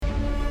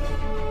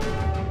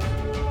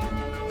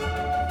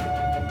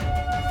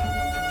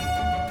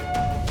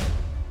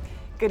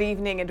Good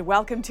evening and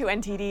welcome to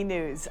NTD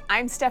News.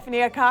 I'm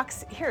Stephanie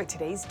Cox. Here are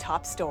today's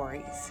top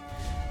stories.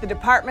 The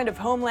Department of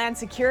Homeland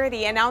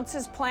Security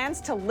announces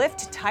plans to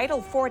lift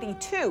Title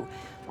 42,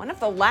 one of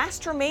the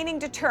last remaining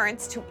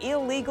deterrents to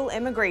illegal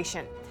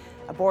immigration.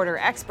 A border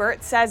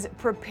expert says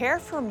prepare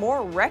for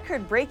more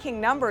record-breaking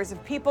numbers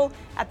of people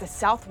at the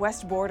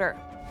southwest border.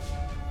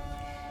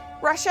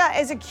 Russia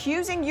is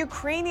accusing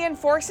Ukrainian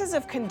forces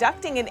of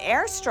conducting an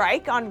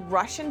airstrike on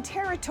Russian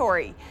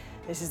territory.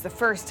 This is the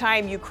first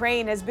time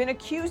Ukraine has been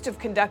accused of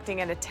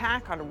conducting an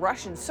attack on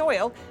Russian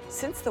soil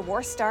since the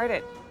war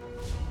started.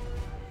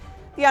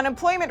 The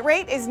unemployment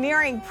rate is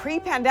nearing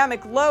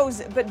pre-pandemic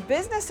lows, but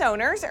business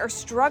owners are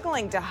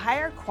struggling to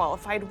hire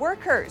qualified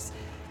workers.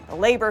 The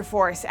labor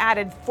force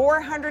added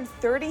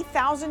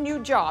 430,000 new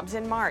jobs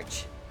in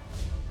March.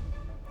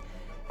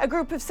 A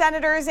group of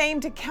senators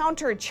aim to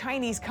counter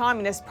Chinese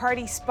Communist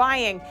Party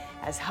spying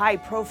as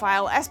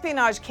high-profile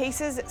espionage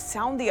cases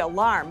sound the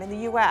alarm in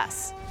the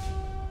U.S.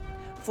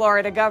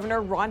 Florida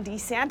Governor Ron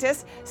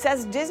DeSantis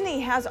says Disney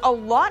has a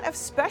lot of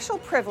special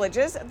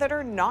privileges that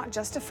are not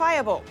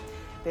justifiable.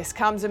 This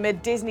comes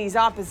amid Disney's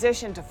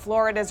opposition to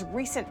Florida's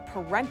recent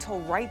parental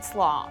rights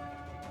law.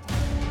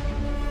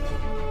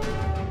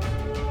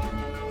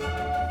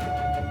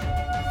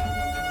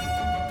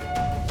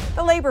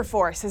 The labor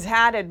force has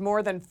added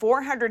more than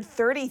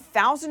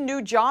 430,000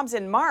 new jobs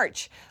in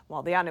March,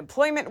 while the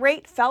unemployment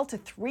rate fell to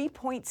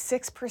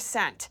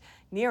 3.6%,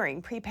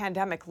 nearing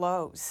pre-pandemic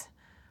lows.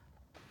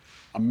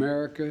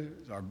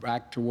 Americans are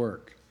back to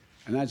work,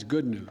 and that's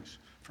good news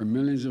for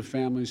millions of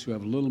families who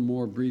have a little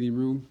more breathing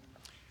room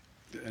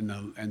and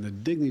the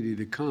dignity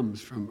that comes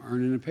from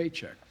earning a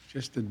paycheck,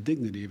 just the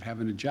dignity of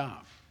having a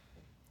job.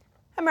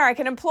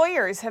 American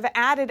employers have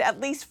added at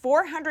least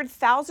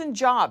 400,000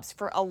 jobs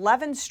for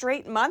 11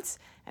 straight months,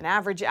 and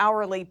average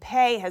hourly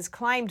pay has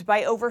climbed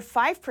by over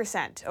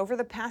 5% over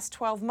the past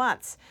 12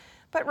 months.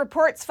 But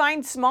reports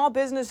find small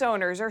business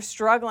owners are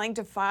struggling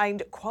to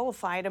find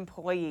qualified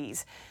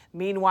employees.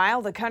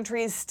 Meanwhile, the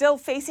country is still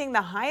facing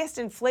the highest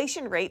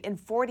inflation rate in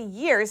 40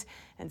 years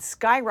and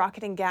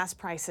skyrocketing gas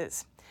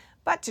prices.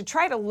 But to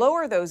try to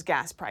lower those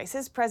gas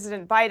prices,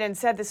 President Biden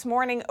said this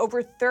morning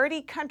over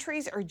 30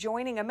 countries are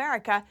joining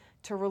America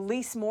to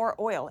release more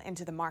oil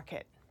into the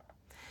market.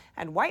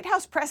 And White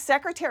House Press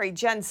Secretary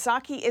Jen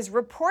Psaki is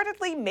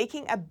reportedly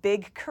making a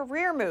big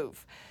career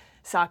move.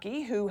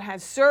 Psaki, who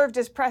has served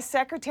as press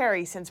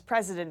secretary since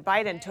President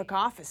Biden took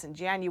office in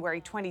January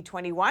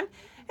 2021,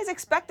 is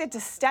expected to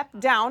step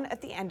down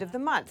at the end of the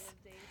month.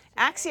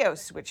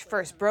 Axios, which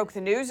first broke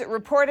the news,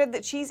 reported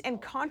that she's in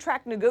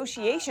contract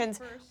negotiations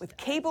with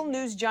cable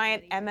news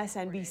giant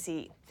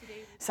MSNBC.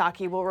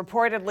 Psaki will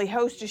reportedly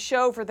host a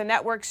show for the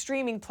network's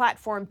streaming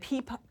platform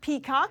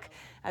Peacock,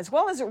 as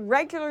well as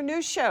regular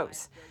news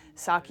shows.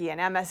 Psaki and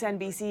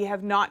MSNBC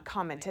have not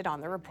commented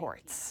on the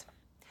reports.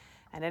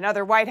 And in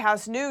other White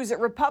House news,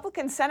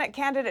 Republican Senate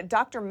candidate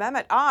Dr.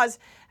 Mehmet Oz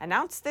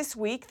announced this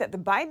week that the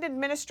Biden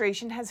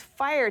administration has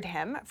fired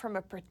him from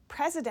a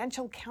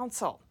presidential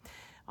council.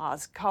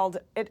 Oz called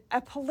it a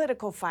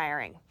political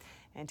firing.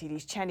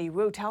 NTD's Chenny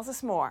Wu tells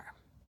us more.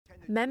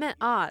 Mehmet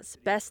Oz,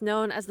 best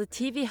known as the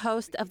TV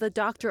host of The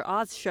Dr.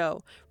 Oz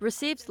Show,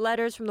 received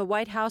letters from the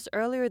White House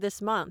earlier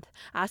this month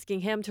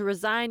asking him to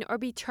resign or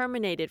be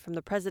terminated from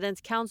the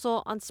President's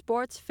Council on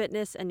Sports,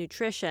 Fitness, and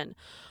Nutrition.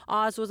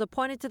 Oz was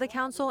appointed to the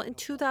council in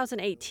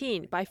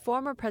 2018 by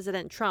former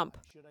President Trump.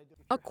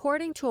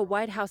 According to a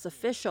White House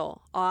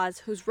official, Oz,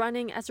 who's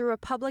running as a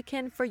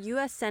Republican for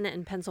U.S. Senate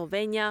in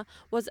Pennsylvania,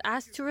 was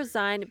asked to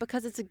resign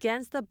because it's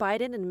against the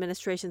Biden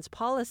administration's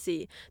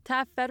policy to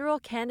have federal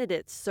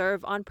candidates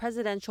serve on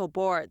presidential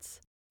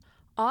boards.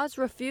 Oz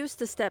refused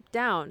to step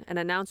down and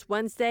announced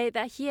Wednesday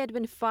that he had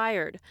been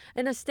fired.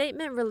 In a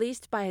statement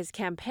released by his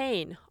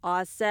campaign,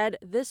 Oz said,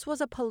 "This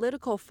was a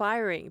political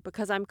firing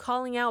because I'm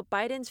calling out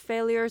Biden's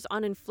failures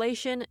on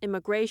inflation,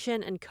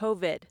 immigration, and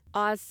COVID."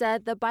 Oz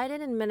said the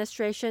Biden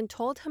administration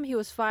told him he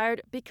was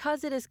fired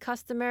because it is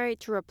customary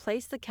to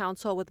replace the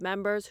council with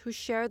members who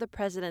share the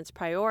president's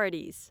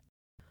priorities.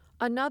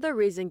 Another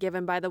reason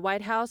given by the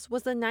White House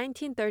was the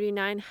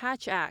 1939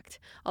 Hatch Act,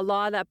 a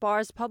law that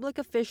bars public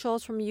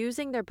officials from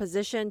using their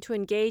position to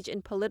engage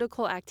in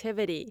political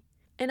activity.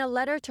 In a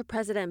letter to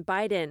President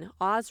Biden,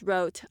 Oz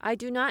wrote, "I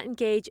do not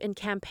engage in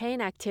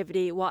campaign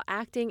activity while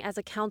acting as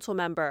a council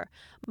member.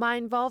 My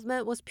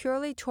involvement was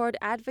purely toward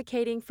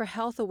advocating for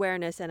health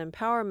awareness and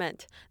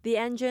empowerment, the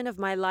engine of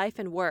my life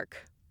and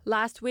work."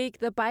 Last week,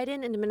 the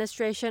Biden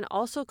administration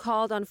also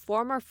called on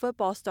former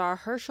football star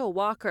Herschel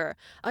Walker,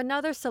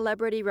 another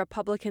celebrity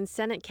Republican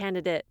Senate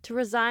candidate, to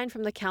resign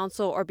from the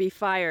council or be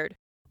fired.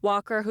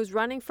 Walker, who's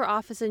running for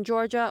office in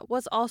Georgia,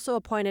 was also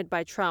appointed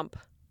by Trump.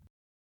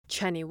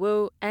 Chenny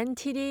Wu,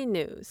 NTD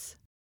News.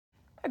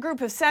 A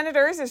group of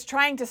senators is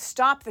trying to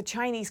stop the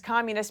Chinese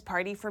Communist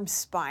Party from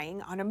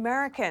spying on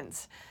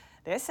Americans.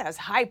 This as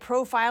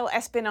high-profile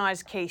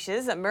espionage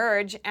cases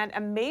emerge and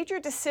a major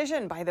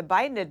decision by the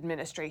Biden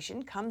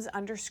administration comes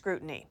under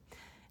scrutiny.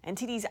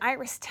 NTD's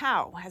Iris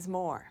Tao has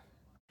more.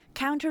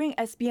 countering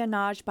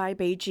espionage by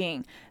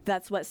Beijing.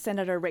 That's what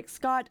Senator Rick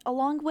Scott,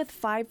 along with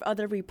 5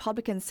 other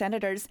Republican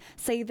senators,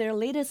 say their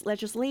latest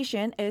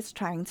legislation is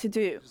trying to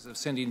do. Of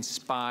sending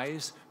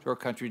spies to our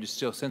country to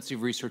steal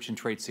sensitive research and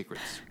trade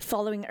secrets.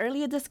 Following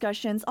earlier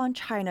discussions on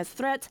China's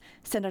threat,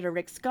 Senator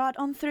Rick Scott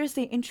on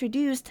Thursday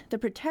introduced the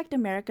Protect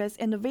America's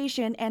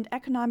Innovation and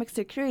Economic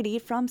Security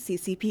from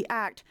CCP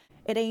Act.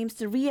 It aims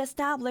to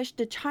re-establish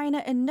the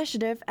China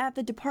Initiative at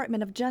the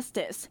Department of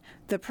Justice.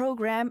 The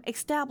program,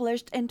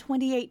 established in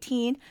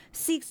 2018,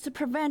 seeks to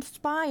prevent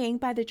spying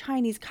by the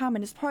Chinese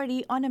Communist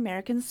Party on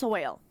American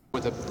soil.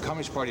 What the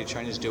Communist Party of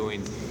China is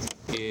doing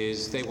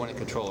is they want to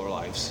control our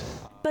lives.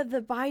 But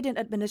the Biden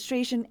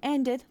administration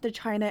ended the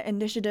China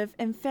Initiative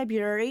in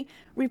February,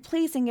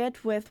 replacing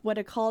it with what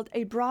it called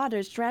a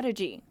broader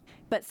strategy.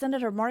 But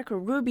Senator Marco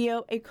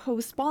Rubio, a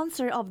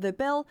co-sponsor of the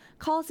bill,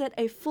 calls it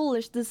a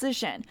foolish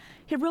decision.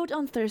 He wrote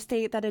on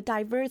Thursday that it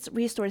diverts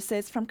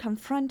resources from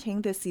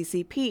confronting the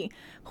CCP,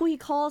 who he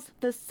calls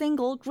the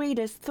single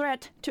greatest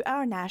threat to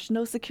our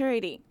national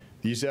security.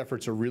 These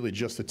efforts are really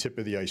just the tip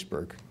of the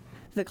iceberg.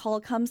 The call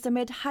comes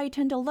amid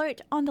heightened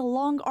alert on the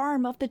long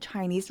arm of the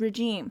Chinese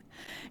regime.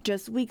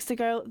 Just weeks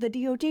ago, the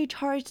DOJ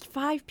charged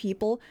 5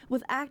 people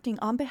with acting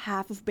on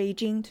behalf of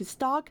Beijing to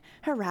stalk,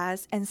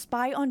 harass, and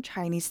spy on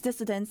Chinese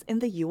dissidents in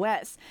the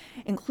U.S.,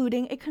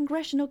 including a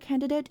congressional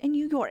candidate in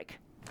New York.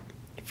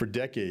 For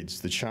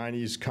decades, the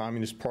Chinese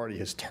Communist Party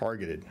has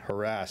targeted,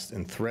 harassed,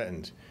 and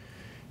threatened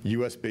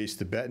U.S.-based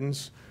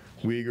Tibetans,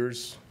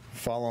 Uyghurs,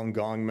 Falun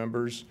Gong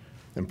members,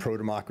 and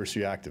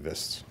pro-democracy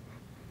activists.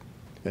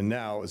 And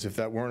now, as if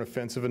that weren't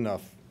offensive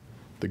enough,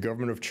 the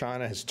government of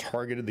China has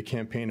targeted the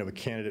campaign of a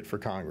candidate for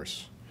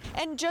Congress.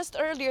 And just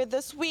earlier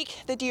this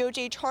week, the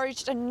DOJ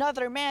charged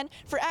another man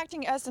for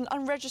acting as an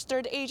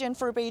unregistered agent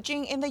for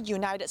Beijing in the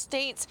United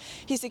States.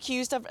 He's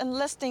accused of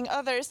enlisting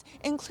others,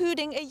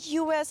 including a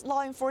U.S.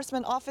 law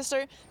enforcement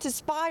officer, to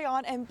spy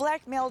on and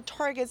blackmail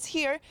targets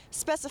here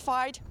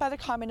specified by the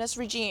communist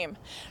regime.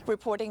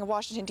 Reporting in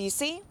Washington,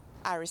 D.C.,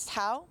 Iris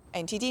Tao,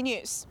 NTD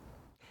News.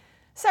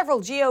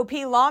 Several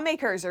GOP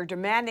lawmakers are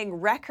demanding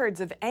records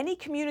of any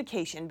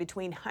communication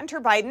between Hunter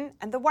Biden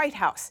and the White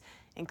House,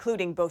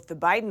 including both the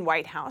Biden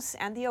White House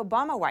and the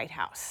Obama White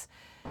House.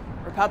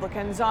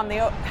 Republicans on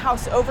the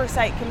House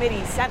Oversight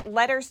Committee sent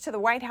letters to the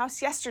White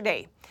House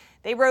yesterday.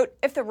 They wrote,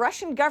 if the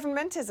Russian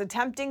government is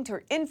attempting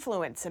to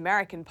influence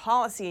American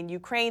policy in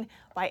Ukraine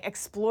by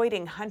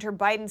exploiting Hunter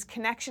Biden's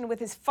connection with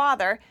his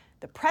father,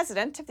 the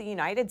President of the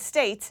United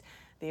States,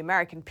 the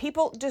American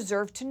people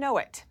deserve to know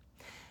it.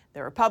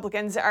 The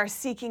Republicans are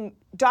seeking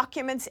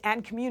documents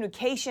and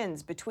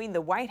communications between the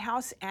White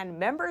House and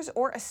members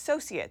or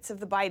associates of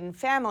the Biden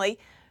family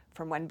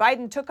from when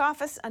Biden took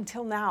office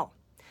until now.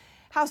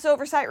 House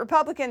Oversight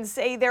Republicans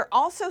say they're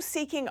also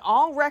seeking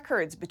all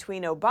records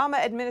between Obama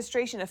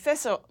administration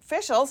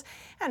officials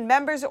and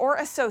members or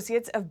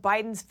associates of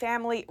Biden's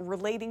family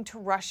relating to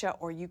Russia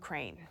or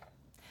Ukraine.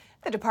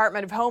 The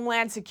Department of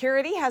Homeland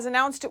Security has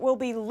announced it will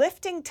be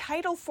lifting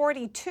Title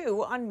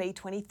 42 on May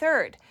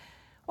 23rd.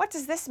 What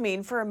does this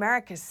mean for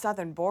America's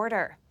southern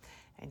border?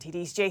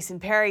 NTD's Jason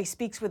Perry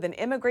speaks with an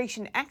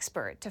immigration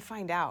expert to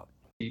find out.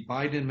 The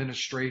Biden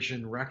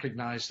administration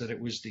recognized that it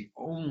was the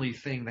only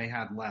thing they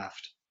had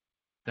left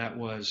that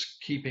was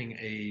keeping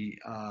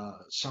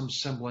some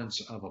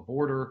semblance of a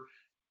border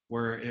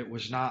where it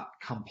was not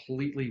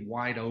completely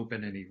wide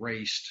open and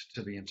erased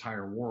to the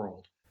entire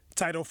world.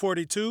 Title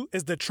 42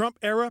 is the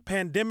Trump-era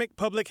pandemic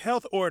public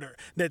health order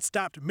that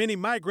stopped many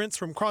migrants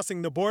from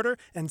crossing the border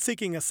and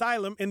seeking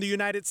asylum in the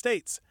United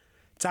States.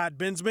 Todd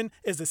Bensman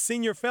is a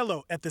senior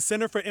fellow at the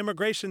Center for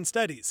Immigration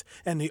Studies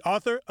and the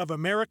author of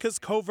America's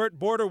Covert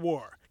Border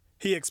War.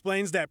 He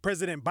explains that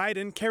President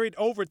Biden carried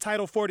over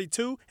Title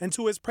 42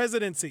 into his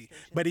presidency,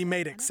 but he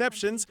made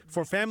exceptions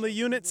for family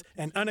units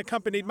and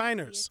unaccompanied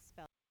minors.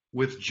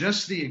 With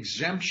just the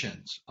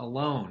exemptions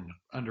alone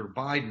under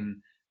Biden,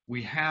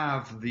 we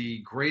have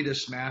the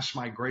greatest mass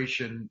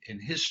migration in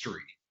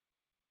history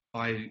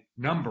by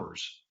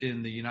numbers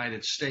in the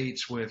United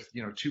States with,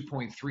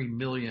 2.3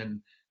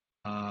 million.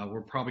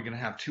 We're probably going to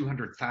have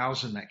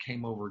 200,000 that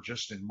came over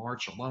just in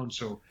March alone.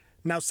 So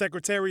now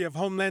Secretary of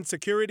Homeland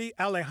Security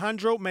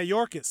Alejandro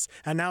Mayorkas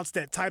announced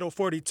that Title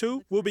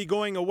 42 will be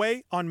going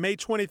away on May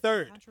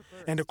 23rd.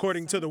 And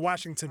according to the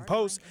Washington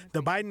Post,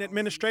 the Biden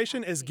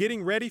administration is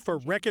getting ready for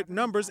record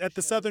numbers at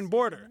the southern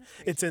border.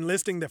 It's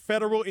enlisting the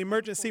Federal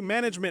Emergency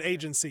Management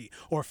Agency,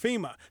 or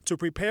FEMA, to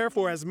prepare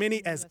for as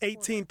many as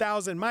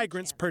 18,000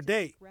 migrants per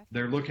day.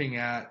 They're looking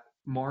at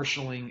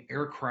marshaling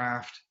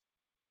aircraft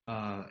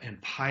and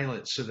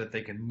pilots so that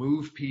they can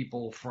move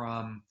people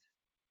from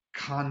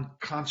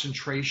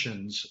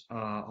concentrations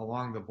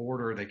along the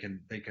border. They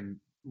can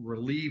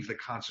relieve the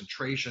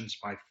concentrations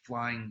by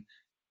flying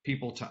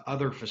people to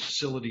other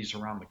facilities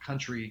around the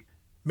country.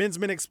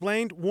 Bensman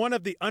explained one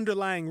of the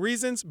underlying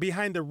reasons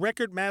behind the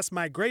record mass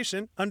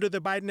migration under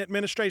the Biden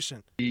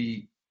administration.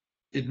 The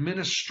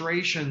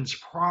administration's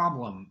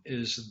problem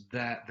is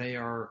that they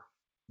are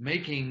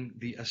making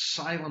the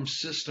asylum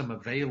system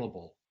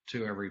available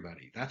to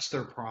everybody. That's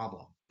their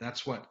problem.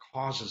 That's what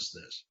causes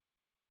this.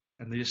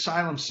 And the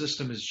asylum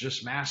system is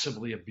just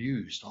massively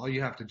abused. All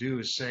you have to do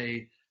is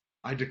say,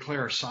 I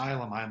declare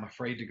asylum, I'm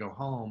afraid to go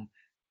home,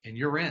 and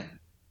you're in.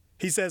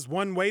 He says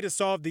one way to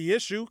solve the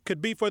issue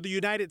could be for the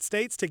United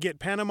States to get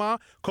Panama,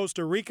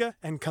 Costa Rica,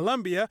 and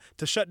Colombia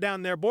to shut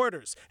down their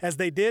borders, as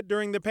they did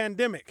during the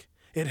pandemic.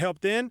 It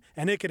helped then,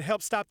 and it could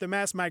help stop the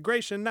mass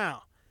migration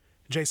now.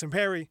 Jason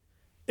Perry,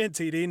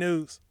 NTD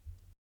News.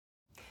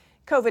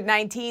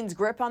 COVID-19's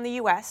grip on the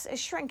U.S. is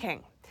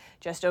shrinking.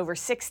 Just over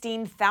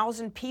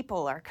 16,000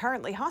 people are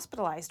currently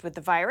hospitalized with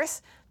the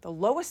virus, the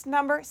lowest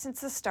number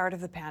since the start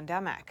of the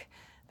pandemic.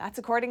 That's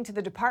according to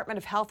the Department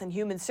of Health and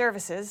Human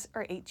Services,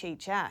 or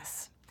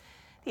HHS.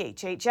 The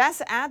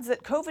HHS adds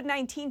that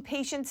COVID-19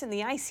 patients in the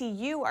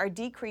ICU are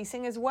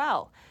decreasing as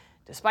well.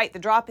 Despite the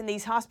drop in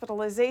these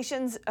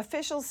hospitalizations,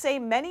 officials say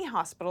many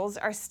hospitals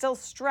are still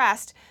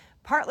stressed,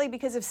 partly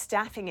because of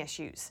staffing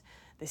issues.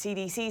 The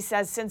CDC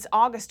says since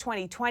August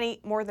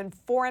 2020, more than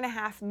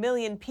 4.5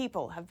 million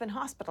people have been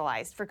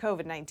hospitalized for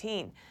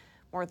COVID-19.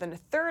 More than a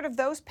third of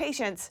those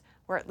patients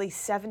were at least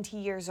 70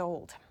 years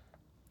old.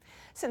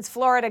 Since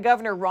Florida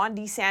Governor Ron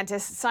DeSantis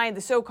signed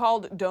the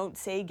so-called Don't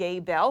Say Gay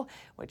bill,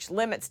 which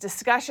limits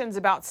discussions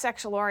about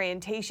sexual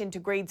orientation to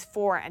grades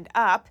 4 and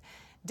up,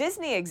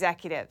 Disney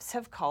executives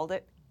have called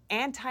it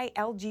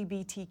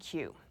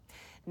anti-LGBTQ.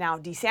 Now,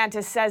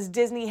 DeSantis says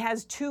Disney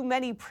has too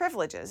many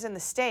privileges in the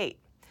state.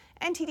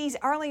 NTD's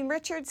Arlene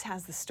Richards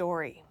has the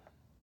story.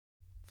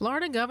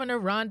 Florida Governor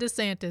Ron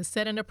DeSantis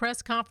said in a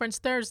press conference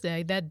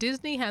Thursday that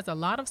Disney has a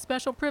lot of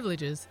special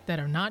privileges that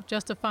are not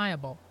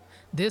justifiable.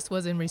 This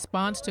was in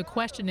response to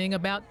questioning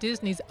about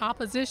Disney's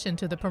opposition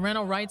to the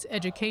parental rights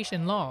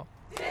education law.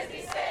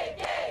 Disney say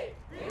gay,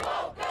 we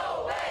won't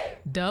go away.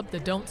 Dubbed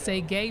the Don't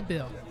Say Gay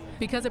bill,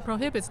 because it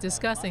prohibits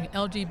discussing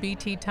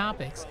LGBT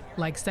topics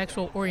like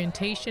sexual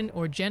orientation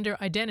or gender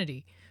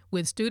identity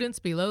with students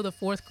below the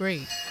 4th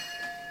grade.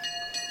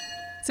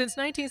 Since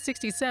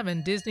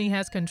 1967, Disney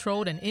has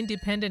controlled an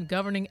independent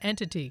governing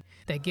entity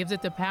that gives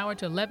it the power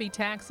to levy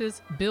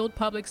taxes, build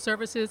public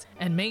services,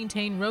 and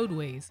maintain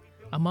roadways,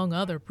 among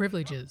other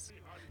privileges.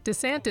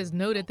 DeSantis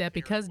noted that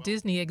because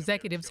Disney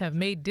executives have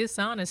made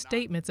dishonest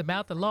statements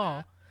about the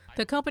law,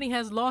 the company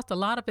has lost a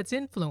lot of its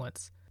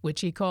influence,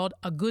 which he called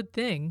a good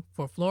thing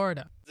for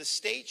Florida. The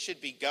state should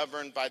be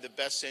governed by the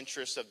best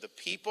interests of the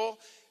people.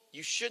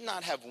 You should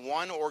not have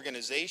one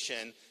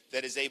organization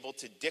that is able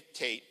to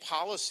dictate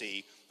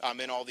policy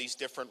in all these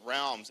different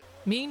realms.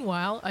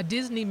 Meanwhile, a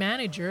Disney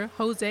manager,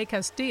 Jose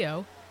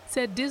Castillo,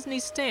 said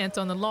Disney's stance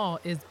on the law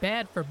is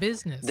bad for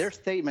business. Their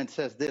statement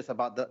says this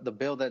about the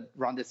bill that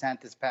Ron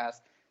DeSantis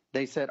passed.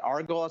 They said,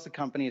 our goal as a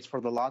company is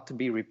for the law to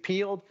be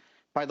repealed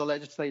by the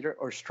legislature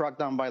or struck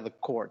down by the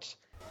courts.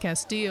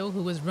 Castillo,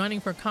 who was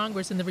running for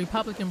Congress in the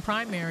Republican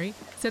primary,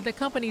 said the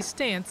company's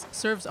stance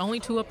serves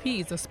only to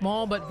appease a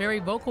small but very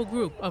vocal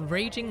group of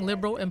raging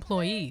liberal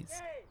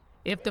employees.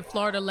 If the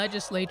Florida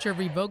legislature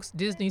revokes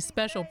Disney's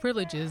special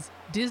privileges,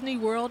 Disney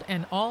World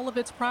and all of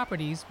its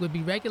properties would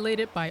be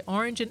regulated by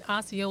Orange and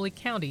Osceola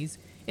counties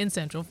in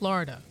Central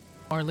Florida.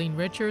 Arlene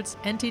Richards,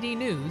 NTD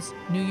News,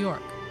 New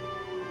York.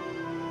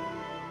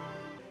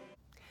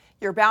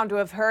 You're bound to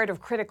have heard of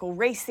critical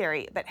race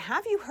theory, but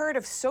have you heard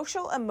of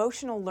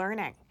social-emotional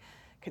learning?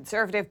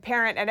 Conservative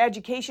parent and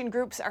education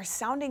groups are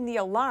sounding the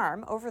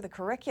alarm over the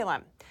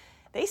curriculum.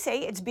 They say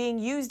it's being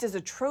used as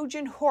a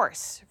Trojan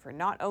horse for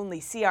not only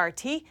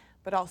CRT,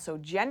 but also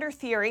gender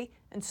theory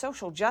and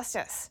social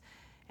justice.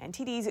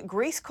 NTD's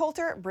Grace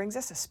Coulter brings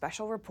us a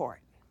special report.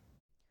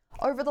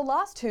 Over the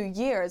last 2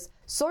 years,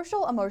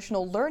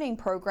 social-emotional learning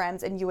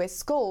programs in U.S.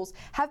 schools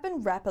have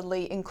been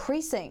rapidly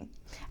increasing,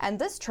 and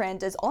this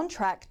trend is on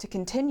track to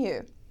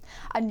continue.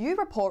 A new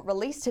report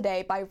released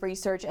today by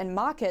Research and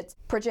Markets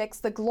projects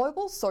the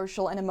global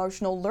social and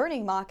emotional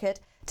learning market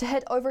to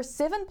hit over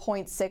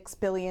 $7.6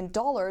 billion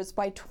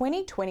by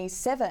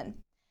 2027.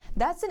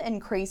 That's an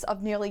increase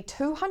of nearly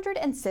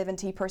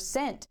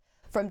 270%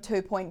 from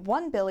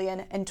 $2.1 billion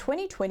in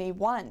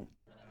 2021.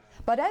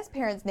 But as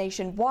parents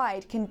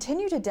nationwide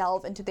continue to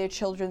delve into their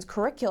children's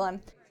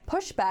curriculum,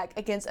 pushback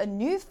against a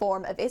new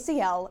form of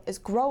SEL is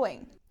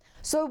growing.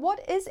 So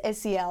what is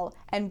SEL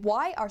and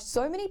why are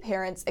so many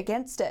parents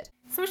against it?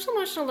 Social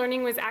emotional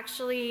learning was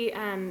actually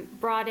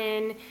brought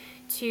in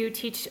to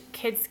teach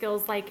kids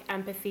skills like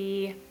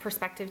empathy,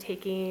 perspective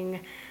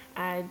taking,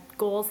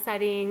 goal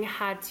setting,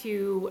 how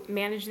to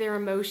manage their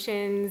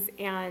emotions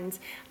and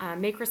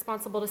make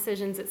responsible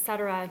decisions,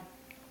 etc.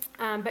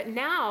 But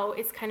now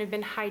it's kind of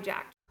been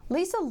hijacked.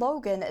 Lisa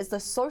Logan is the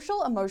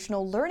social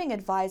emotional learning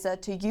advisor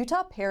to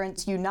Utah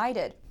Parents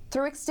United.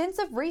 Through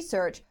extensive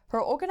research,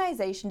 her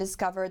organization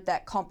discovered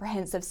that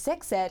comprehensive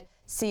sex ed,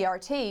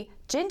 CRT,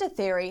 gender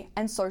theory,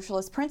 and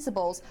socialist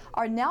principles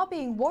are now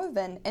being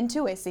woven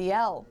into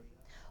SEL.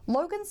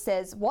 Logan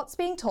says what's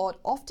being taught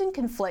often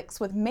conflicts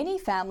with many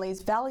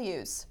families'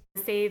 values.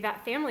 Say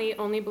that family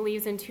only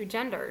believes in 2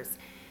 genders.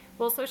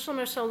 Well, social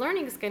emotional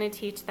learning is going to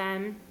teach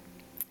them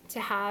to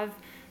have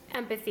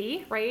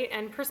empathy, right,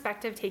 and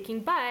perspective taking,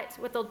 but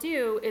what they'll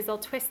do is they'll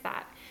twist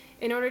that.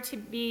 In order to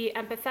be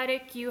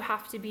empathetic, you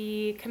have to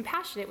be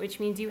compassionate,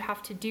 which means you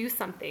have to do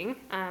something,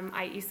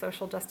 i.e.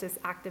 social justice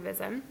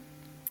activism.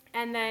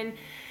 And then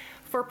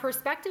for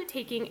perspective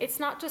taking, it's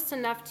not just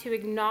enough to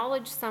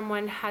acknowledge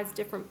someone has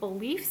different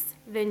beliefs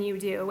than you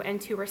do and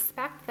to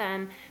respect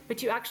them,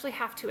 but you actually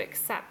have to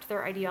accept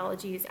their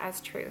ideologies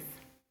as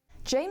truth.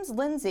 James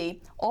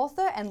Lindsay,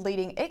 author and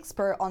leading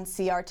expert on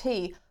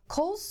CRT,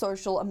 calls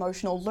social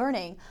emotional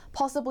learning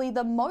possibly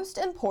the most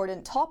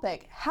important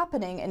topic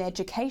happening in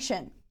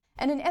education.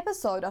 In an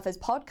episode of his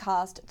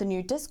podcast, The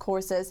New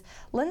Discourses,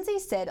 Lindsay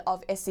said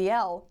of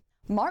SEL,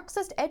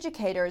 Marxist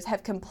educators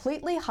have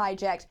completely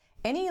hijacked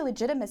any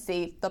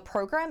legitimacy the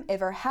program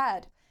ever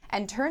had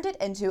and turned it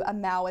into a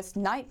Maoist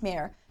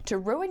nightmare to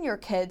ruin your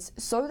kids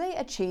so they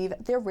achieve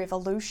their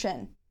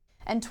revolution.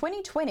 In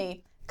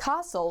 2020,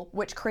 CASEL,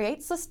 which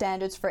creates the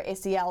standards for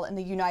SEL in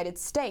the United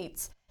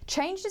States,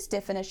 changed its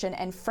definition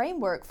and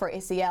framework for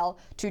SEL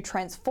to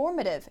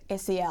transformative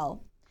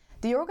SEL.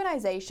 The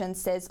organization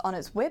says on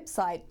its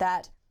website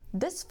that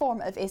this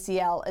form of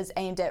SEL is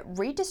aimed at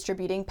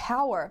redistributing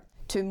power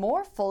to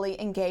more fully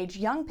engage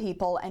young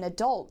people and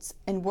adults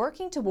in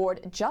working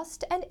toward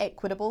just and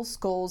equitable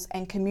schools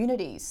and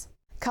communities.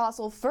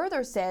 CASEL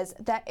further says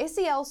that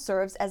SEL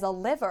serves as a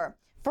lever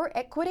for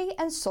equity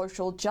and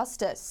social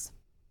justice.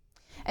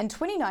 In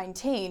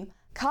 2019,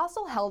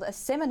 CASEL held a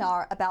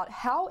seminar about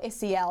how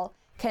SEL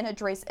can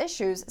address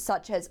issues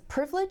such as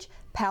privilege,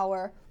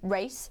 power,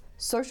 race,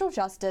 social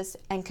justice,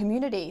 and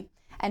community,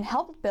 and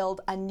helped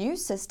build a new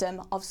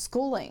system of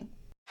schooling.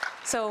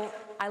 So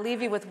I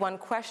leave you with one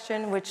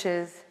question, which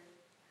is,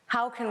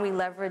 how can we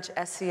leverage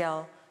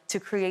SEL to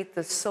create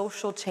the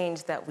social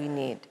change that we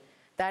need?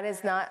 That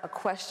is not a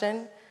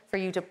question for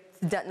you to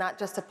not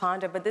just to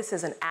ponder, but this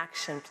is an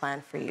action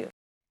plan for you.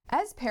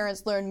 As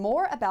parents learn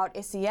more about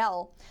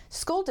SEL,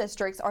 school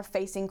districts are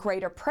facing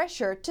greater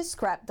pressure to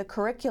scrap the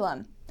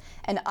curriculum.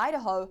 In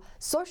Idaho,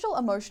 social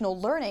emotional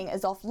learning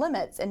is off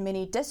limits in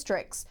many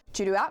districts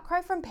due to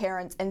outcry from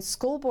parents and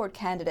school board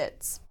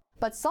candidates.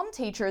 But some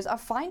teachers are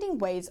finding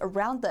ways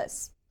around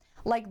this.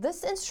 Like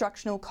this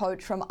instructional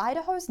coach from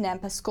Idaho's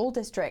Nampa School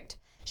District.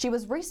 She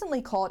was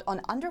recently caught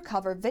on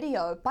undercover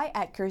video by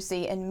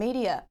Accuracy in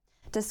Media,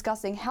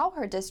 discussing how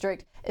her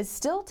district is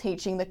still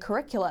teaching the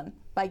curriculum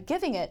by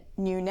giving it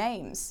new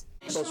names.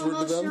 Social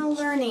emotional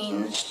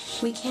learning,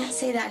 we can't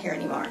say that here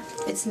anymore.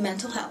 It's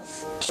mental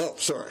health. Oh,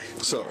 sorry.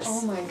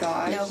 Oh my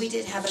gosh. No, we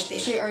did have a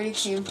big... They already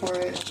came for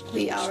it.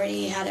 We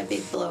already had a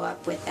big blow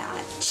up with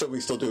that. So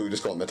we still do, we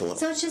just call it mental health.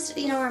 So it's just,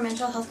 our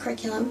mental health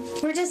curriculum.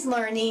 We're just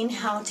learning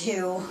how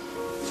to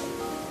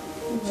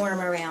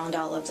worm around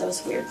all of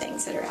those weird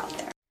things that are out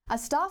there. A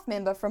staff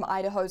member from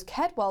Idaho's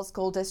Cadwell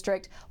School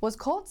District was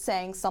caught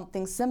saying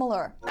something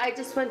similar. I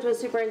just went to a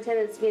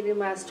superintendent's meeting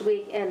last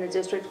week, and the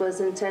district was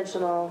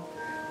intentional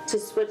to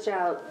switch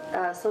out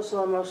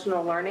social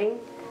emotional learning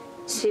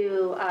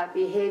to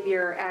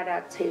behavior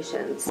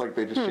adaptations. Like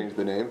they just changed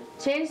the name?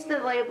 Changed the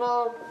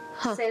label,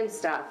 same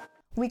stuff.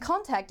 We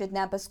contacted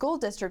Nampa School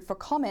District for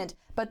comment,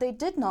 but they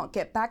did not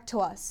get back to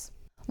us.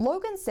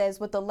 Logan says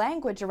with the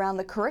language around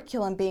the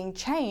curriculum being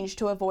changed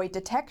to avoid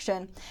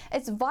detection,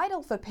 it's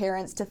vital for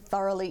parents to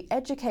thoroughly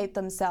educate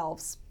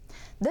themselves.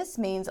 This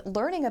means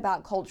learning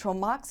about cultural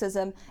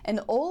Marxism in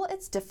all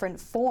its different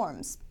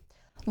forms.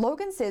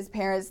 Logan says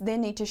parents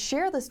then need to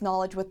share this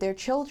knowledge with their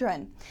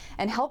children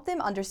and help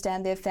them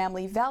understand their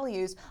family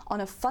values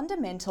on a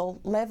fundamental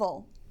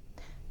level.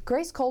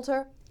 Grace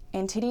Coulter,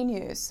 NTD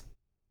News.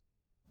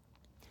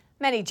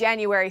 Many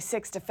January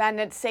 6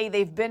 defendants say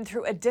they've been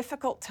through a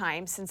difficult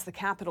time since the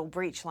Capitol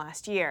breach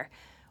last year.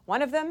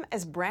 One of them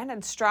is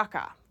Brandon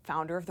Straka,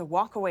 founder of the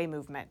Walkaway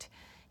Movement.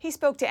 He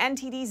spoke to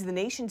NTD's The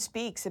Nation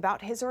Speaks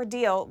about his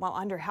ordeal while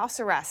under house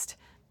arrest.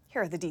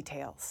 Here are the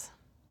details.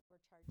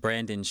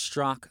 Brandon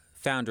Straka,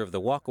 founder of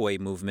the Walkaway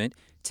Movement,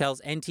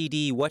 tells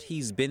NTD what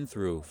he's been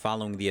through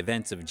following the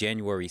events of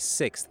January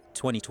 6,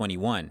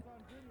 2021.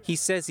 He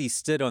says he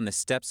stood on the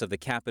steps of the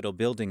Capitol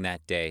building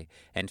that day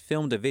and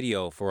filmed a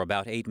video for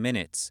about 8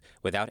 minutes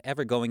without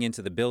ever going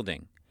into the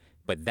building.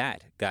 But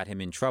that got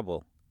him in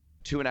trouble.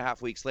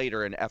 2.5 weeks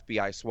later, an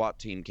FBI SWAT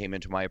team came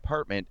into my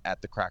apartment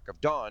at the crack of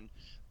dawn,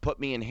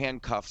 put me in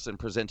handcuffs and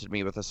presented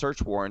me with a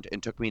search warrant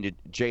and took me to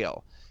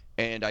jail.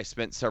 And I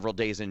spent several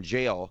days in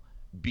jail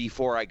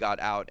before I got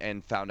out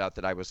and found out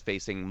that I was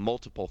facing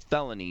multiple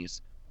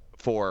felonies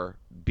for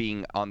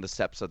being on the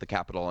steps of the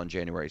Capitol on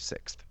January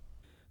 6th.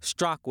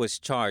 Straka was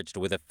charged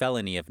with a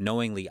felony of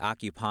knowingly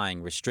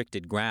occupying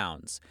restricted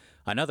grounds,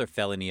 another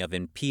felony of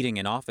impeding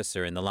an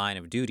officer in the line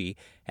of duty,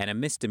 and a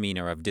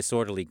misdemeanor of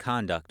disorderly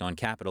conduct on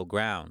Capitol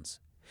grounds.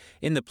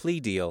 In the plea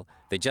deal,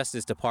 the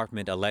Justice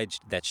Department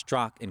alleged that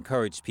Straka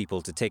encouraged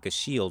people to take a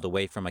shield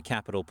away from a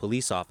Capitol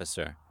police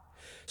officer.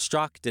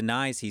 Straka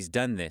denies he's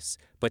done this,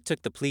 but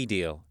took the plea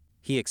deal.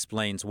 He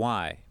explains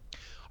why.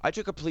 I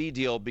took a plea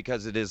deal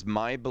because it is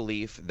my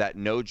belief that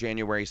no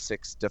January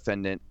 6th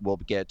defendant will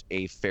get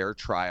a fair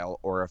trial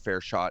or a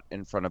fair shot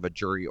in front of a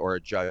jury or a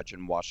judge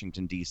in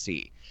Washington,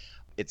 D.C.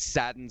 It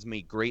saddens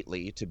me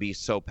greatly to be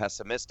so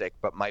pessimistic,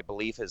 but my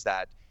belief is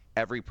that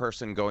every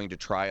person going to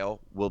trial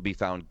will be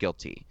found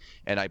guilty,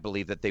 and I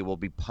believe that they will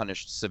be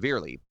punished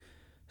severely.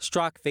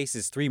 Strzok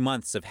faces 3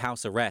 months of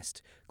house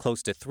arrest,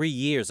 close to 3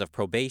 years of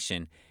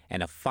probation,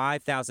 and a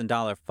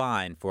 $5,000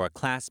 fine for a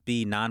Class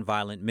B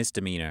nonviolent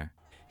misdemeanor.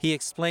 He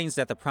explains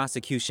that the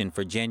prosecution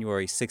for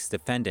January 6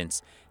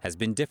 defendants has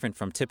been different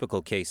from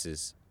typical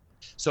cases.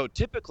 So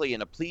typically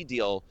in a plea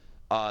deal,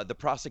 the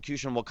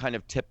prosecution will kind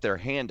of tip their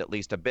hand at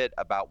least a bit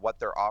about what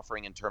they're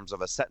offering in terms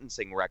of a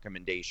sentencing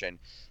recommendation.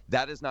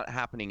 That is not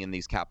happening in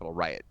these Capitol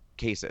riot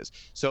cases.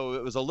 So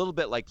it was a little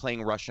bit like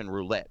playing Russian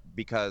roulette,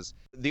 because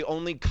the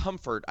only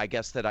comfort, I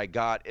guess, that I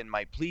got in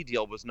my plea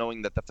deal was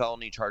knowing that the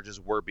felony charges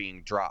were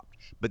being dropped.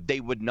 But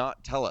they would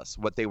not tell us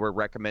what they were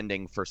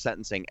recommending for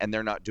sentencing, and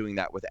they're not doing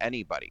that with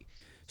anybody.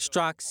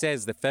 Strzok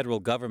says the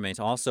federal government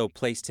also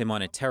placed him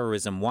on a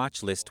terrorism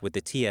watch list with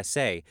the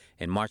TSA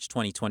in March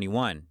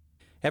 2021.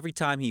 Every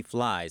time he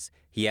flies,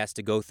 he has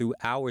to go through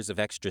hours of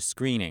extra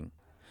screening.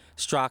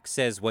 Strzok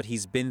says what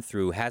he's been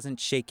through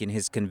hasn't shaken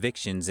his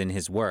convictions in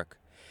his work,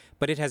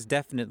 but it has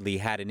definitely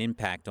had an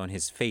impact on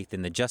his faith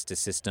in the justice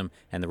system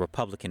and the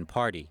Republican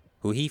Party,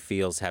 who he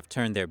feels have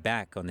turned their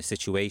back on the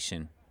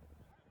situation.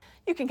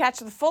 You can catch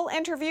the full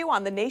interview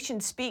on The Nation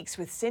Speaks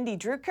with Cindy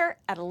Drucker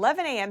at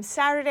 11 a.m.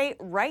 Saturday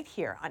right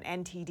here on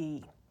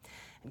NTD.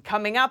 And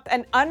coming up,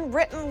 an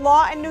unwritten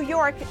law in New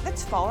York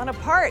that's fallen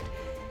apart.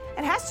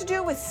 It has to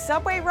do with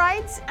subway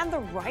rides and the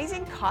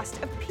rising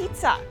cost of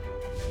pizza.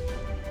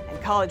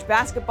 And college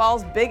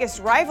basketball's biggest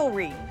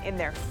rivalry in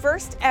their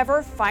first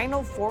ever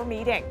Final Four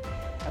meeting.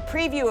 A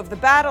preview of the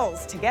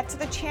battles to get to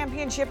the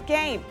championship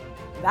game.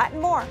 That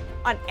and more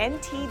on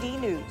NTD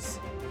News.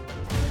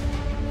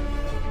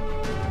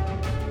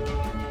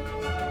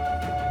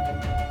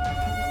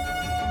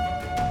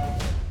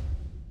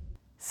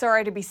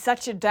 Sorry to be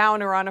such a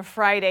downer on a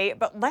Friday,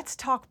 but let's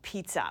talk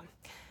pizza.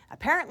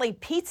 Apparently,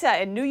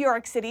 pizza in New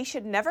York City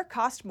should never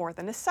cost more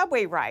than a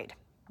subway ride.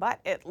 But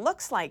it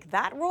looks like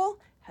that rule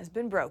has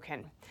been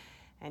broken.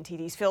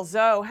 NTD's Phil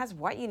Zoe has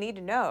what you need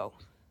to know.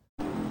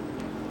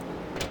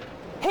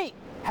 Hey,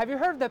 have you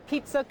heard of the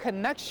pizza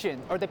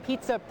connection or the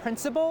pizza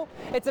principle?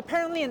 It's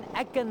apparently an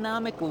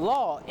economic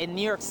law in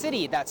New York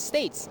City that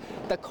states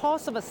the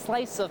cost of a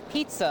slice of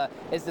pizza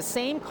is the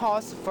same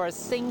cost for a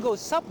single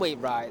subway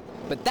ride,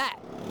 but that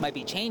might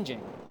be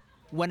changing.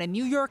 When a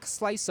New York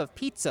slice of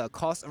pizza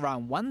cost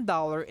around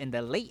 $1 in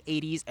the late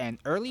 80s and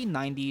early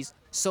 90s,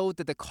 so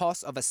did the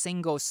cost of a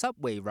single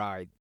subway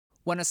ride.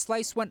 When a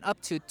slice went up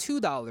to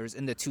 $2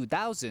 in the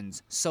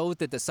 2000s, so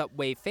did the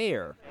subway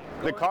fare.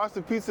 The cost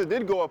of pizza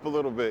did go up a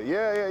little bit.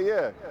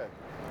 Yeah.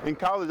 In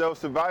college, I was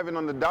surviving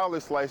on the dollar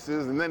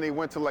slices, and then they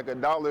went to like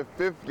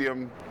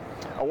 $1.50.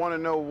 I want to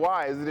know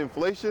why. Is it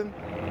inflation?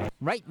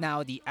 Right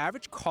now, the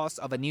average cost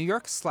of a New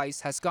York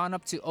slice has gone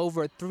up to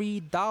over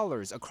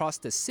 $3 across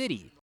the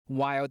city,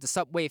 while the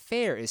subway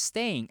fare is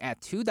staying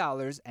at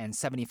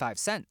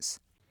 $2.75.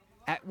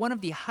 At one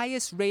of the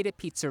highest rated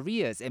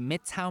pizzerias in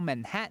Midtown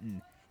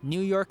Manhattan,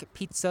 New York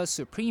Pizza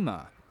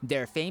Suprema,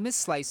 their famous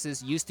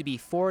slices used to be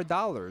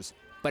 $4,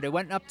 but it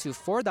went up to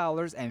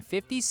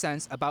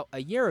 $4.50 about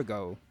a year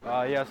ago.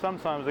 Yeah,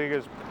 sometimes it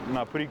gets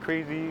pretty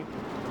crazy,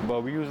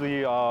 but we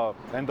usually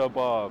end up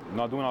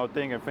not doing our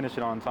thing and finish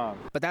it on time.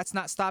 But that's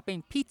not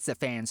stopping pizza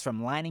fans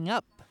from lining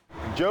up.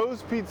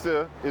 Joe's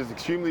Pizza is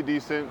extremely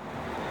decent.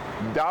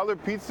 Dollar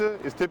pizza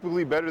is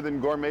typically better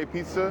than gourmet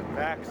pizza.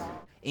 Max.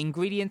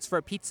 Ingredients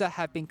for pizza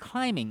have been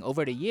climbing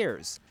over the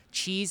years.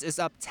 Cheese is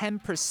up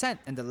 10%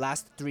 in the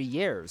last 3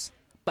 years.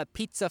 But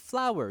pizza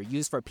flour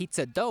used for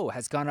pizza dough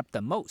has gone up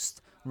the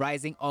most,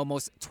 rising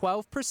almost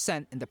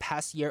 12% in the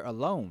past year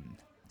alone.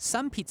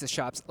 Some pizza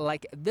shops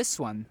like this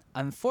one,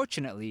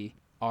 unfortunately,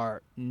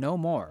 are no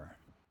more.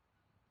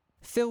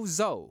 Phil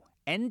Zoe,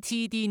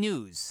 NTD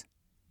News,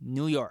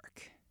 New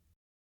York.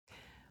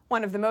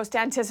 One of the most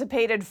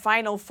anticipated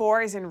Final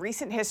Fours in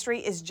recent history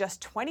is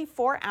just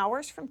 24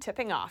 hours from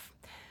tipping off.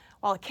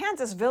 While a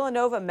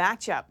Kansas-Villanova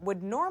matchup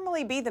would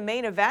normally be the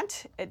main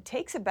event, it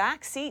takes a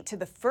back seat to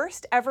the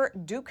first ever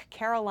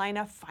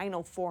Duke-Carolina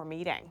Final Four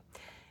meeting.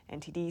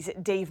 NTD's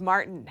Dave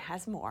Martin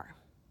has more.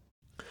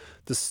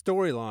 The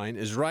storyline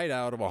is right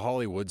out of a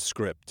Hollywood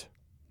script.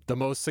 The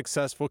most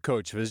successful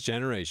coach of his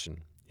generation,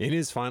 in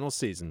his final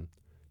season,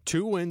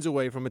 2 wins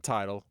away from a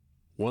title,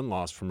 1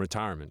 loss from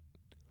retirement.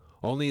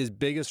 Only his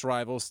biggest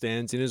rival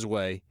stands in his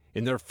way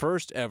in their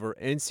first ever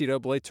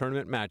NCAA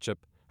tournament matchup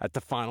at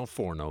the Final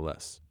Four, no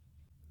less.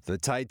 The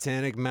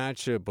Titanic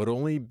matchup would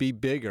only be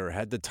bigger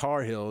had the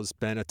Tar Heels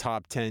been a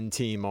top 10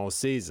 team all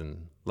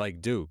season,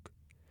 like Duke.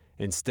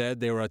 Instead,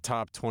 they were a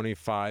top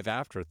 25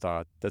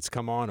 afterthought that's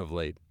come on of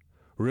late,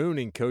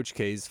 ruining Coach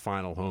K's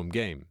final home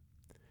game.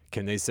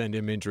 Can they send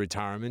him into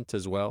retirement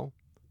as well?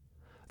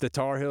 The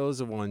Tar Heels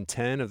have won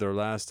 10 of their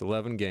last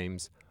 11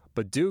 games,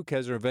 but Duke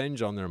has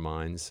revenge on their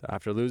minds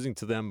after losing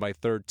to them by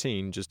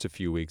 13 just a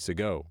few weeks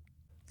ago.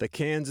 The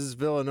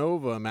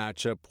Kansas-Villanova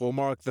matchup will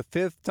mark the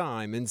 5th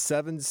time in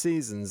 7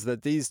 seasons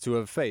that these two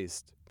have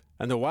faced,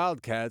 and the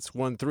Wildcats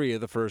won 3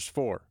 of the first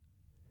 4.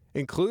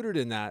 Included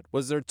in that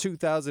was their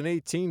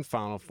 2018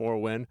 Final Four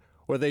win,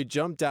 where they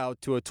jumped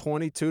out to a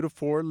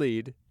 22-4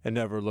 lead and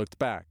never looked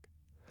back.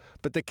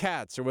 But the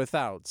Cats are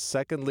without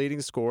second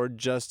leading scorer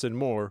Justin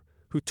Moore,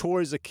 who tore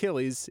his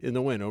Achilles in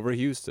the win over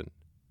Houston.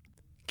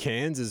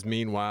 Kansas,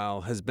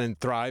 meanwhile, has been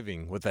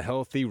thriving with a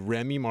healthy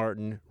Remy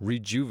Martin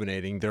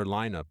rejuvenating their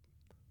lineup.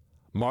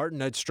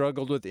 Martin had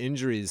struggled with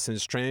injuries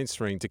since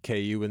transferring to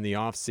KU in the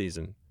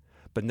offseason,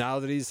 but now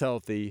that he's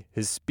healthy,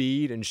 his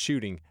speed and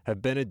shooting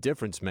have been a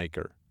difference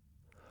maker.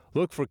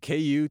 Look for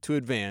KU to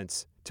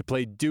advance to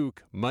play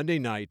Duke Monday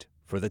night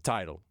for the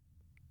title.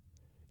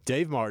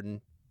 Dave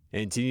Martin,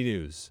 NTD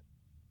News.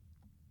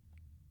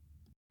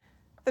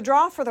 The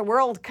draw for the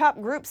World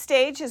Cup group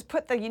stage has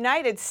put the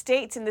United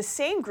States in the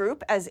same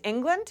group as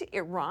England,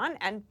 Iran,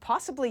 and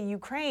possibly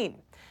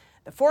Ukraine.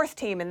 The fourth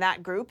team in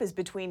that group is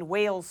between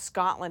Wales,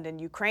 Scotland,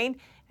 and Ukraine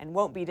and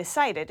won't be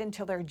decided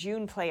until their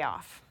June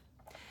playoff.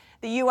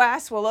 The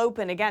U.S. will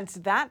open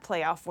against that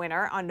playoff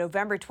winner on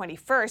November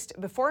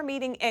 21st before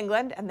meeting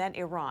England and then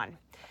Iran.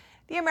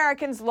 The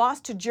Americans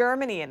lost to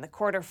Germany in the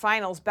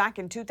quarterfinals back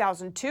in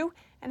 2002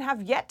 and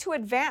have yet to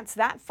advance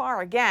that far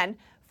again,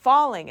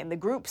 falling in the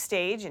group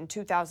stage in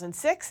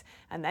 2006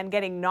 and then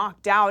getting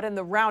knocked out in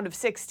the round of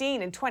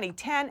 16 in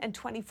 2010 and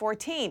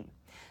 2014.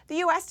 The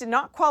U.S. did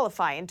not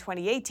qualify in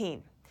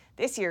 2018.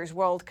 This year's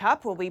World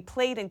Cup will be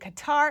played in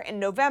Qatar in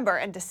November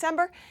and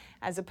December,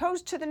 as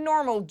opposed to the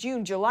normal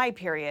June-July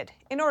period,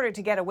 in order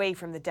to get away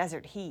from the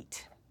desert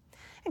heat.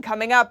 And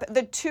coming up,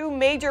 the two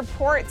major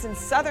ports in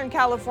Southern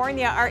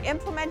California are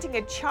implementing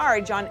a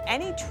charge on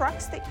any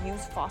trucks that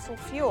use fossil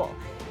fuel.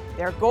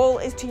 Their goal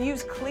is to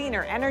use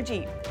cleaner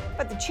energy,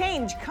 but the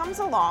change comes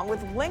along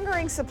with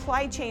lingering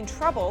supply chain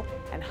trouble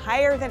and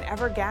higher than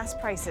ever gas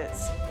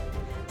prices.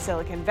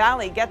 Silicon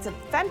Valley gets a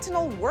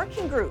fentanyl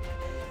working group.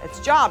 Its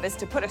job is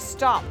to put a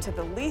stop to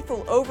the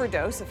lethal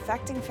overdose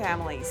affecting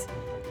families.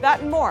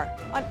 That and more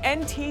on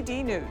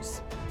NTD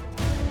News.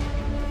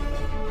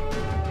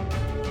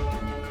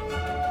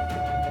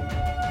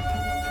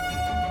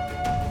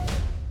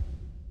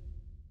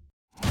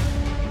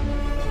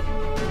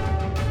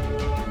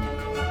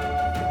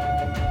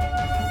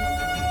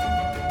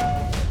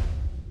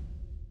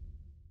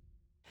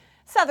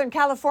 Southern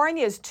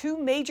California's two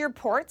major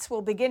ports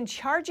will begin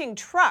charging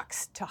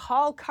trucks to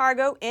haul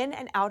cargo in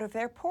and out of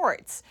their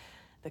ports.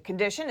 The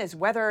condition is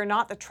whether or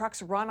not the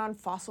trucks run on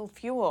fossil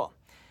fuel.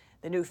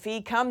 The new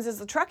fee comes as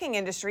the trucking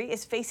industry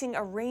is facing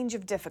a range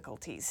of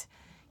difficulties.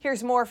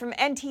 Here's more from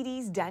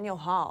NTD's Daniel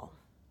Hall.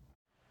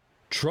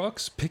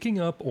 Trucks picking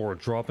up or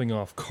dropping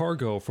off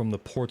cargo from the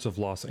ports of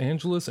Los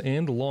Angeles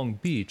and Long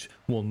Beach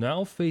will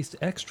now face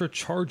extra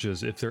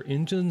charges if their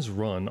engines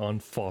run on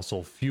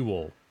fossil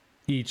fuel.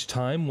 Each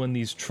time when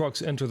these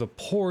trucks enter the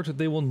port,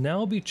 they will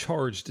now be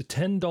charged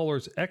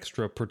 $10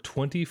 extra per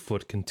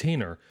 20-foot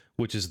container,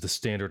 which is the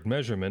standard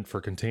measurement for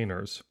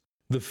containers.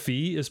 The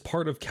fee is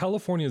part of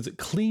California's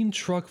Clean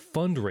Truck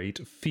Fund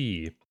Rate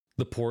fee.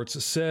 The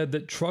ports said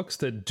that trucks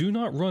that do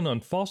not run on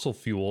fossil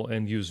fuel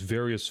and use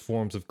various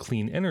forms of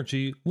clean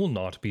energy will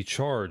not be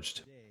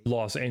charged.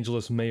 Los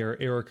Angeles Mayor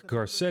Eric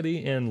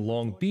Garcetti and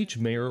Long Beach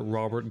Mayor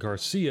Robert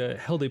Garcia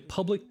held a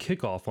public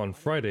kickoff on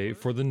Friday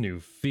for the new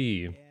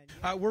fee.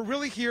 We're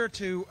really here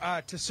to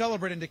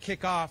celebrate and to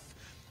kick off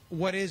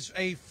what is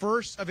a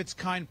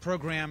first-of-its-kind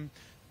program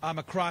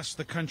across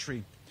the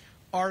country.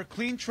 Our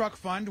Clean Truck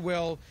Fund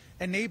will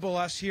enable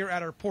us here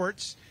at our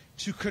ports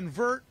to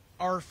convert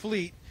our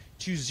fleet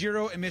to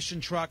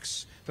zero-emission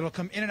trucks that will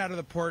come in and out of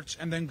the ports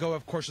and then go,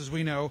 of course, as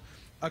we know,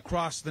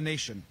 across the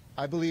nation.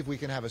 I believe we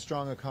can have a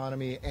strong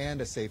economy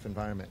and a safe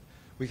environment.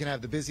 We can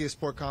have the busiest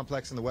port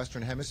complex in the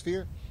Western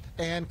Hemisphere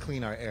and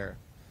clean our air.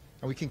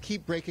 And we can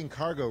keep breaking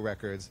cargo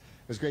records.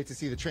 It was great to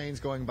see the trains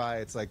going by.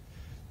 It's like,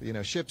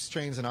 ships,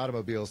 trains, and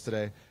automobiles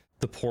today.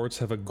 The ports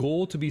have a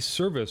goal to be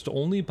serviced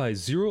only by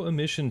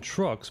zero-emission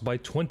trucks by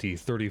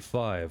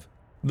 2035.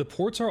 The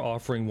ports are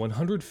offering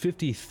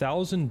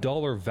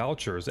 $150,000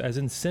 vouchers as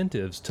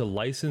incentives to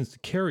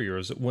licensed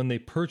carriers when they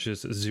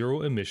purchase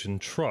zero-emission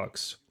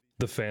trucks.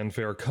 The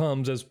fanfare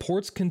comes as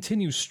ports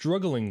continue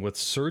struggling with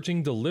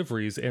surging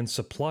deliveries and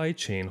supply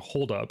chain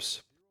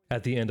holdups.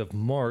 At the end of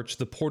March,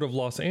 the Port of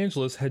Los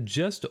Angeles had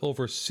just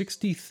over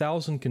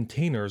 60,000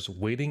 containers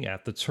waiting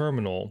at the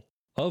terminal.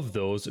 Of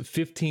those,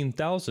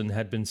 15,000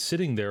 had been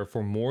sitting there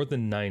for more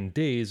than 9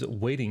 days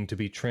waiting to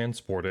be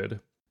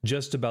transported.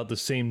 Just about the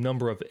same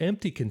number of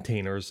empty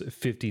containers,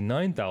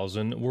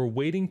 59,000, were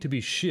waiting to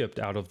be shipped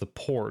out of the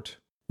port.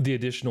 The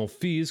additional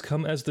fees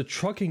come as the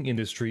trucking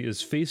industry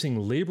is facing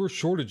labor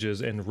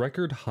shortages and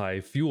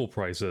record-high fuel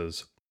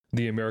prices.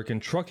 The American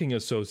Trucking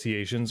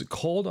Associations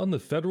called on the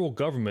federal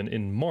government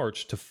in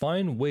March to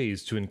find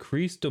ways to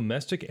increase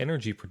domestic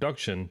energy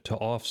production to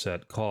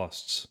offset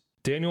costs.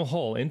 Daniel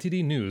Hall,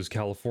 NTD News,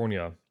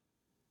 California.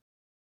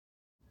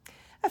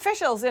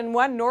 Officials in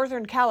one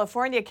Northern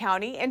California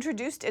county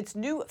introduced its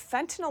new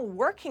fentanyl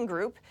working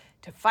group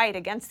to fight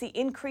against the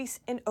increase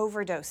in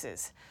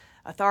overdoses.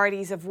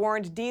 Authorities have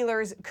warned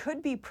dealers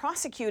could be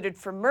prosecuted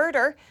for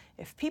murder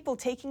if people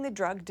taking the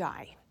drug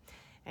die.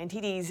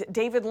 NTD's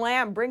David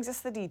Lamb brings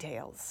us the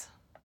details.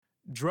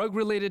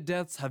 Drug-related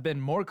deaths have been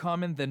more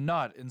common than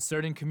not in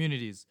certain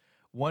communities.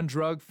 One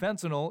drug,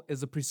 fentanyl,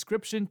 is a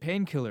prescription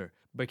painkiller,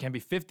 but can be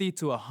 50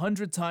 to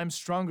 100 times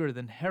stronger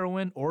than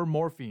heroin or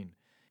morphine.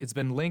 It's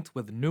been linked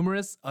with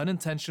numerous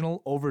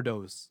unintentional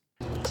overdose.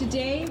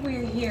 Today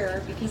we're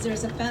here because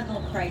there's a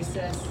fentanyl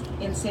crisis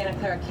in Santa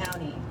Clara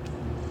County.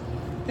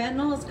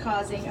 Fentanyl is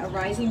causing a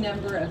rising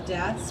number of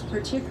deaths,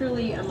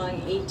 particularly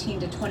among 18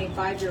 to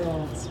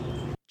 25-year-olds.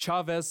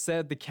 Chavez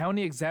said the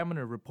county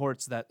examiner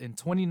reports that in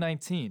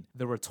 2019,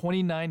 there were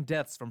 29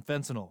 deaths from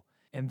fentanyl,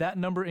 and that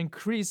number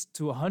increased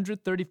to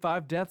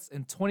 135 deaths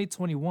in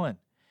 2021.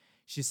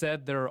 She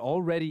said there are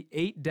already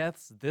 8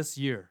 deaths this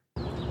year.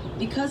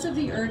 Because of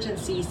the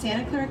urgency,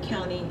 Santa Clara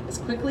County has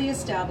quickly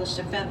established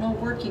a fentanyl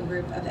working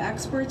group of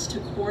experts to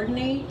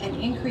coordinate and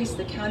increase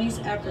the county's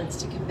efforts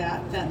to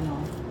combat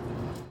fentanyl.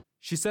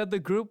 She said the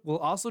group will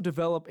also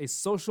develop a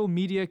social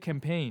media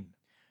campaign.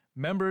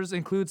 Members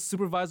include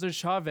Supervisor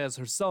Chavez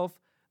herself,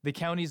 the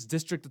county's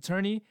district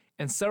attorney,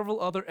 and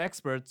several other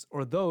experts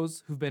or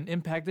those who've been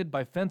impacted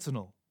by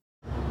fentanyl.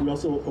 We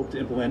also hope to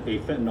implement a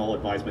fentanyl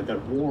advisement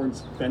that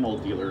warns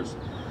fentanyl dealers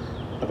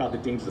about the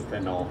dangers of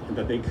fentanyl and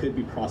that they could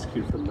be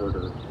prosecuted for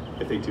murder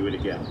if they do it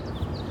again.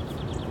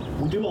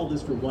 We do all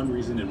this for one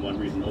reason and one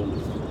reason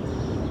only: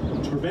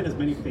 to prevent as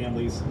many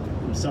families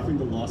from suffering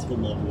the loss of a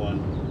loved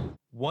one.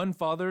 One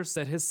father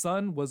said his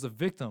son was a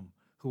victim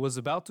who was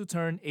about to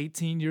turn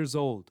 18 years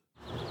old.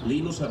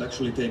 Linus had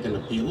actually taken a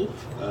pill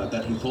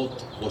that he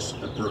thought was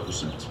a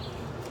Percocet,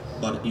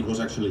 but it was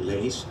actually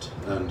laced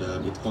and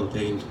it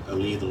contained a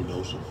lethal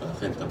dose of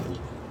fentanyl.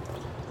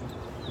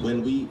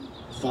 When we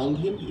found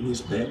him in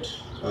his bed,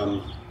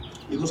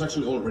 it was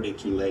actually already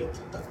too late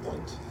at that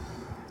point.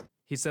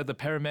 He said the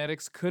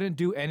paramedics couldn't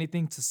do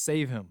anything to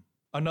save him.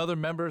 Another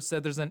member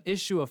said there's an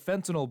issue of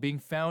fentanyl being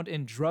found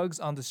in drugs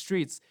on the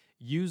streets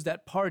used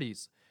at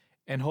parties,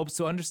 and hopes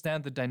to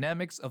understand the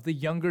dynamics of the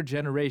younger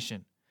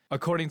generation.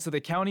 According to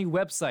the county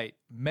website,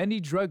 many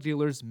drug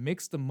dealers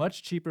mix the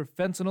much cheaper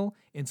fentanyl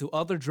into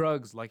other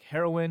drugs like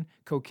heroin,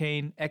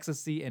 cocaine,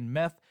 ecstasy, and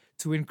meth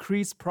to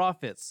increase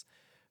profits.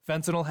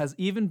 Fentanyl has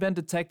even been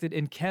detected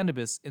in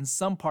cannabis in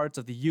some parts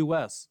of the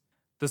U.S.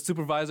 The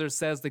supervisor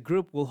says the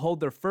group will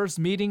hold their first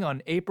meeting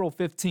on April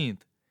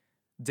 15th.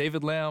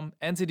 David Lamb,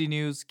 NTD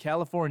News,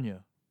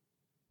 California.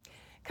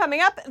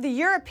 Coming up, the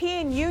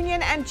European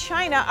Union and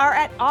China are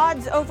at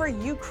odds over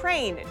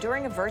Ukraine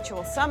during a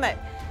virtual summit.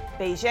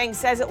 Beijing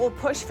says it will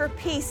push for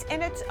peace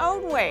in its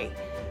own way.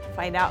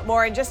 Find out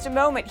more in just a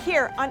moment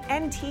here on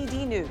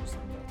NTD News.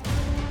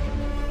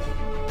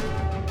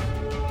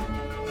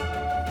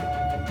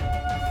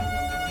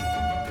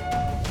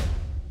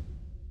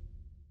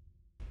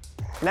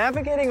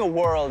 Navigating a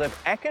world of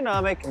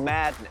economic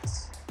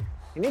madness,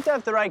 you need to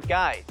have the right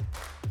guide.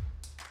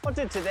 What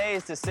do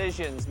today's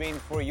decisions mean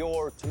for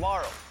your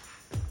tomorrow?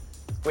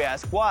 We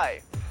ask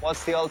why.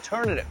 What's the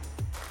alternative?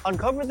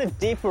 Uncover the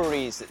deeper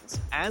reasons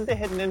and the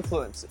hidden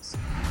influences,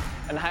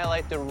 and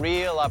highlight the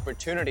real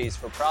opportunities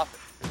for profit.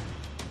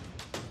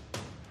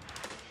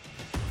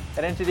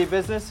 At NTD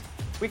Business,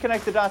 we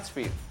connect the dots for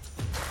you.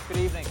 Good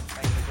evening.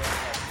 Thanks for joining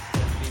us.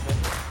 NTD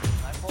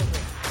Business. I'm Paul Green.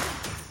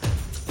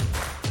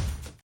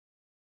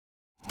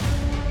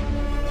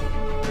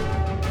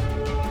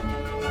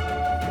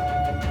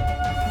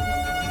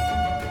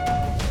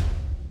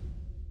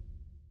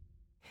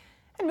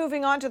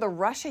 Moving on to the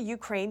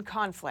Russia-Ukraine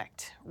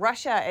conflict.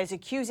 Russia is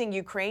accusing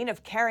Ukraine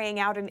of carrying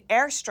out an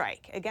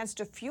airstrike against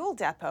a fuel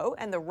depot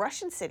in the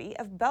Russian city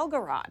of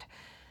Belgorod.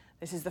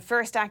 This is the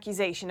first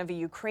accusation of a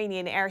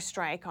Ukrainian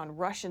airstrike on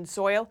Russian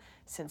soil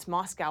since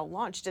Moscow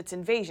launched its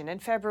invasion in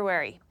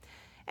February.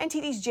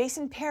 NTD's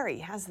Jason Perry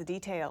has the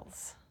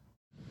details.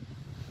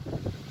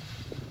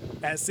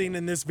 As seen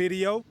in this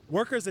video,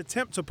 workers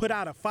attempt to put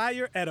out a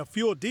fire at a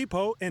fuel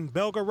depot in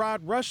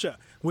Belgorod, Russia,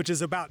 which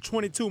is about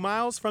 22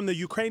 miles from the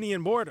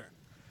Ukrainian border.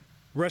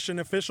 Russian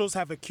officials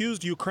have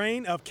accused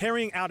Ukraine of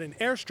carrying out an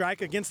airstrike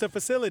against the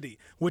facility,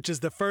 which is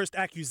the first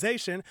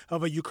accusation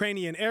of a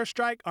Ukrainian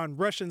airstrike on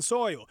Russian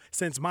soil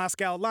since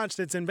Moscow launched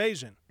its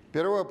invasion.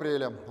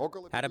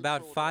 At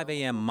about 5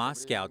 a.m.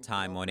 Moscow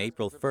time on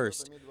April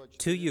 1st,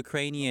 2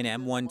 Ukrainian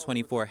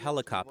M124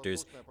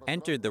 helicopters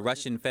entered the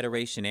Russian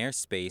Federation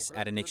airspace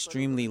at an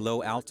extremely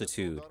low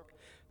altitude.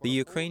 The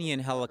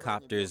Ukrainian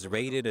helicopters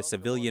raided a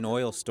civilian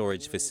oil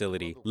storage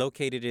facility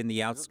located in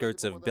the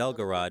outskirts of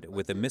Belgorod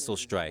with a missile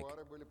strike.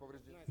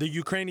 The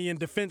Ukrainian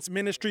Defense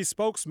Ministry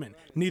spokesman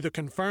neither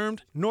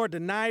confirmed nor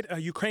denied a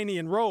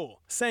Ukrainian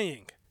role,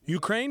 saying,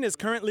 Ukraine is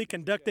currently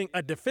conducting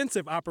a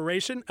defensive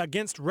operation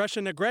against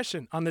Russian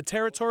aggression on the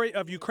territory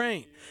of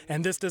Ukraine,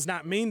 and this does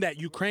not mean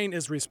that Ukraine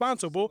is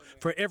responsible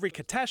for every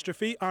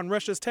catastrophe on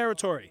Russia's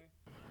territory.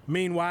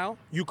 Meanwhile,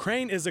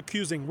 Ukraine is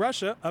accusing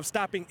Russia of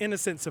stopping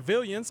innocent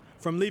civilians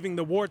from leaving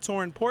the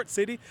war-torn port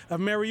city of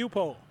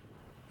Mariupol.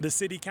 The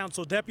city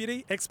council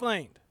deputy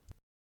explained.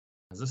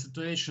 The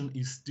situation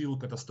is still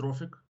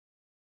catastrophic.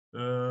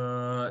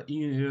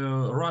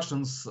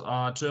 Russians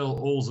tell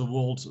all the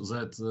world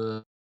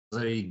that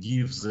they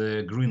give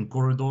the green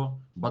corridor,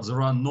 but there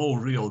are no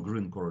real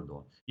green corridor.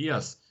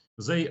 Yes,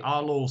 they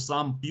allow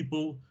some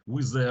people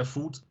with their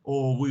foot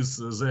or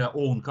with their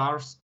own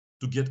cars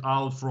to get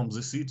out from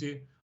the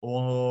city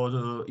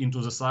or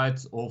into the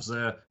site of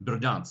the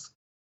Berdyansk.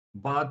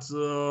 But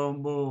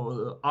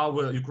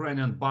our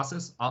Ukrainian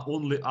buses are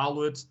only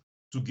allowed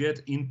to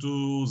get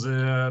into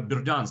the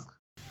Berdyansk.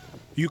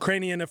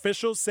 Ukrainian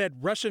officials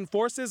said Russian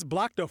forces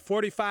blocked a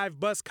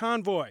 45-bus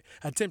convoy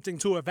attempting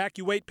to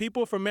evacuate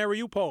people from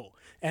Mariupol,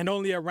 and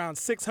only around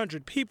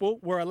 600 people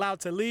were allowed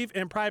to leave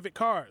in private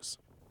cars.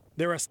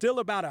 There are still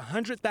about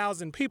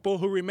 100,000 people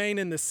who remain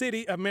in the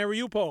city of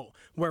Mariupol,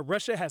 where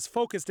Russia has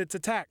focused its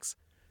attacks.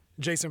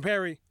 Jason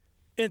Perry,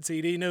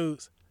 NTD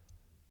News.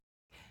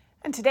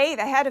 And today,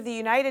 the head of the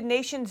United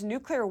Nations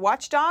nuclear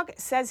watchdog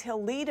says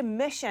he'll lead a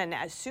mission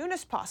as soon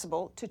as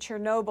possible to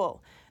Chernobyl,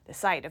 the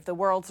site of the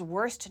world's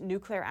worst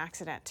nuclear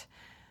accident.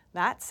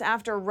 That's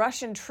after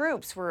Russian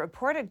troops were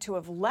reported to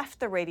have left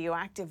the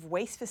radioactive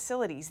waste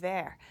facilities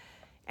there.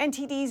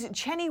 NTD's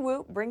Chenny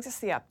Wu brings us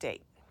the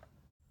update.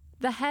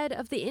 The head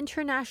of the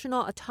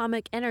International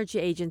Atomic Energy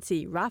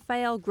Agency,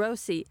 Rafael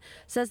Grossi,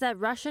 says that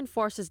Russian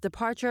forces'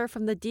 departure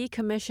from the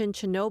decommissioned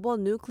Chernobyl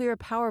nuclear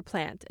power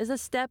plant is a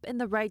step in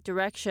the right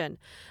direction,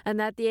 and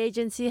that the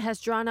agency has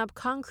drawn up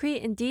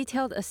concrete and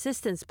detailed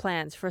assistance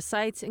plans for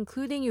sites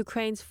including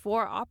Ukraine's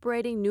 4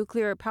 operating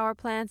nuclear power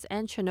plants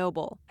and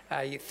Chernobyl.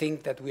 I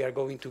think that we are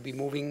going to be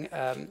moving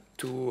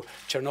to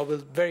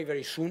Chernobyl very,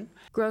 very soon.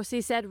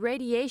 Grossi said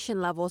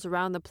radiation levels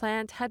around the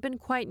plant had been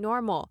quite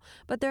normal,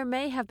 but there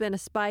may have been a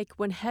spike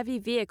when heavy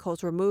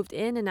vehicles were moved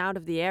in and out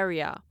of the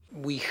area.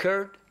 We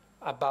heard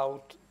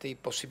about the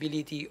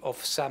possibility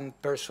of some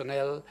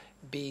personnel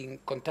being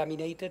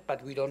contaminated,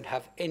 but we don't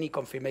have any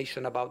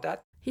confirmation about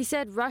that. He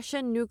said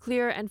Russian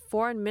nuclear and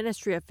foreign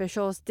ministry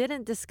officials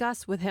didn't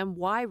discuss with him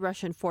why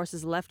Russian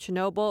forces left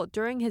Chernobyl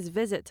during his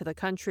visit to the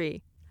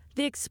country.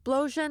 The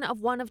explosion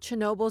of one of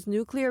Chernobyl's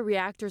nuclear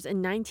reactors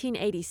in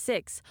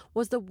 1986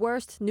 was the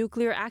worst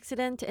nuclear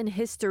accident in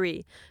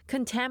history,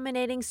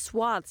 contaminating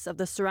swaths of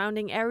the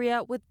surrounding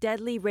area with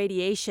deadly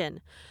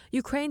radiation.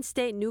 Ukraine's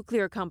state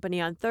nuclear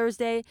company on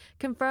Thursday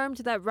confirmed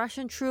that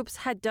Russian troops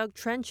had dug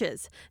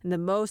trenches in the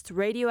most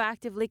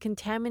radioactively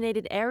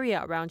contaminated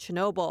area around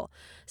Chernobyl,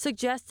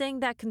 suggesting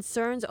that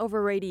concerns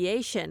over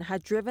radiation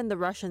had driven the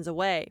Russians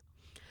away.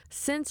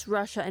 Since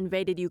Russia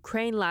invaded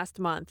Ukraine last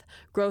month,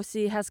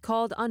 Grossi has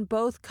called on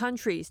both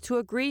countries to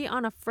agree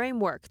on a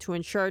framework to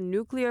ensure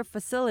nuclear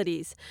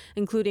facilities,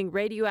 including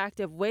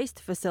radioactive waste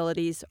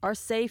facilities, are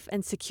safe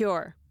and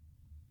secure.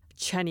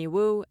 Chenny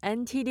Wu,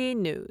 NTD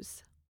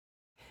News.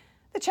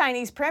 The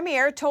Chinese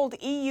premier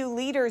told EU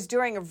leaders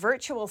during a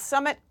virtual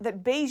summit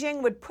that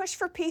Beijing would push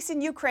for peace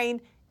in Ukraine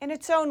in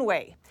its own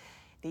way.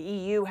 The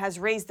EU has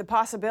raised the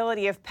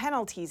possibility of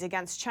penalties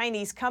against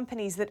Chinese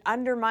companies that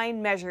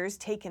undermine measures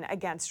taken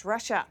against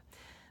Russia.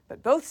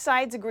 But both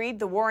sides agreed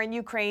the war in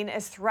Ukraine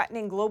is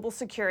threatening global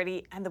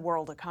security and the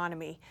world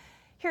economy.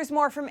 Here's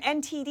more from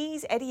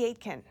NTD's Eddie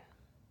Aitken.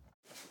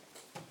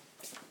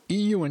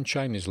 EU and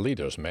Chinese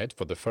leaders met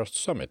for the first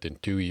summit in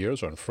 2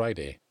 years on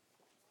Friday.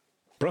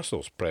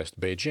 Brussels pressed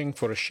Beijing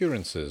for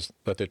assurances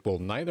that it will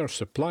neither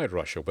supply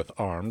Russia with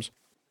arms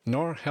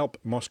nor help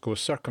Moscow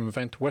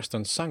circumvent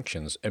Western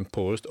sanctions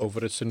imposed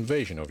over its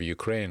invasion of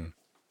Ukraine.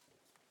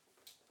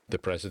 The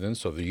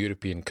presidents of the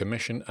European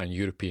Commission and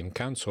European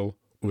Council,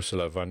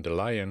 Ursula von der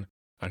Leyen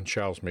and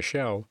Charles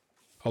Michel,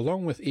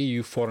 along with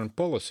EU Foreign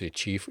Policy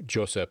Chief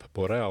Josep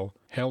Borrell,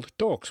 held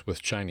talks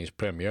with Chinese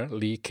Premier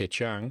Li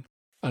Keqiang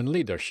and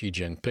leader Xi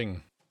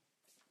Jinping.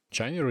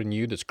 China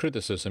renewed its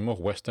criticism of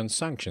Western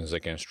sanctions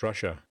against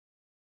Russia.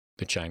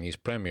 The Chinese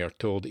premier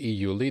told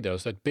EU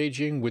leaders that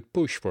Beijing would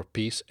push for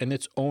peace in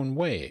its own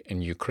way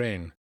in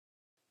Ukraine.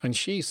 And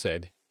Xi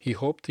said he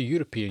hoped the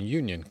European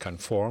Union can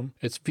form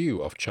its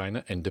view of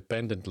China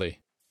independently.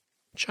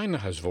 China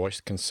has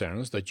voiced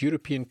concerns that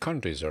European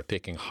countries are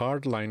taking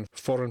hard-line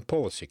foreign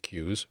policy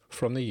cues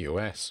from the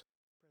US.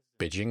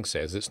 Beijing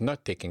says it's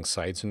not taking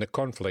sides in the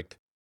conflict,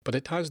 but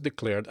it has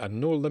declared a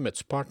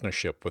no-limits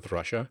partnership with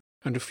Russia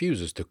and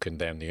refuses to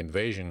condemn the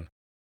invasion.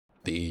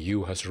 The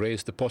EU has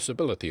raised the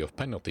possibility of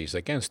penalties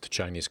against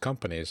Chinese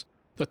companies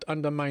that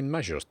undermine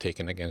measures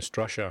taken against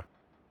Russia.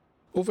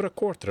 Over a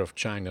quarter of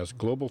China's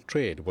global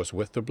trade was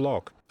with the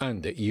bloc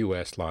and the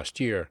US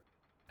last year,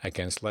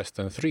 against less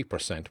than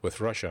 3%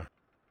 with Russia.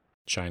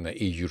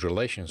 China-EU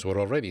relations were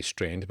already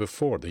strained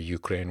before the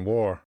Ukraine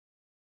war.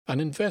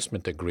 An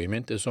investment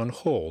agreement is on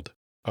hold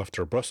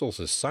after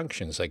Brussels'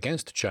 sanctions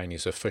against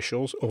Chinese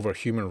officials over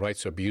human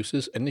rights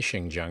abuses in the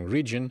Xinjiang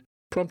region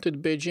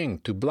prompted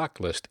Beijing to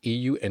blacklist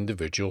EU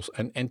individuals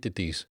and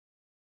entities.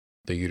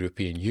 The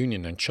European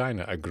Union and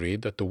China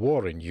agreed that the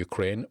war in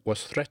Ukraine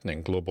was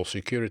threatening global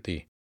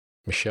security,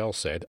 Michel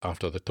said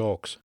after the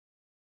talks.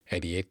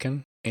 Eddie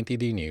Aitken,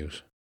 NTD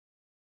News.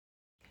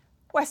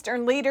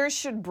 Western leaders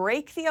should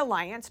break the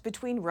alliance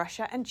between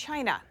Russia and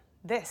China.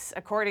 This,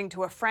 according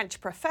to a French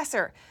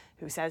professor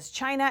who says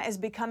China is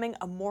becoming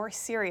a more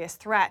serious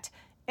threat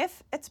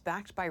if it's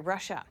backed by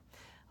Russia.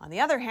 On the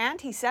other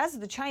hand, he says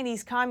the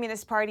Chinese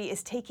Communist Party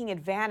is taking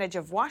advantage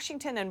of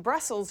Washington and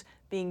Brussels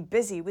being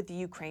busy with the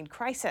Ukraine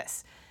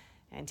crisis.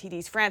 And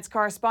TD's France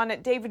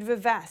correspondent David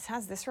Vives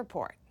has this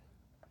report.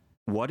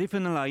 What if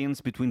an alliance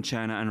between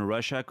China and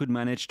Russia could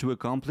manage to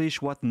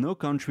accomplish what no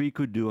country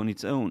could do on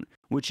its own,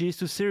 which is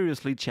to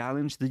seriously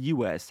challenge the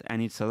US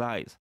and its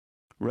allies?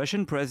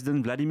 Russian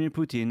President Vladimir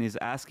Putin is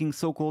asking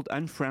so-called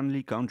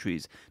unfriendly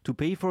countries to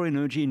pay for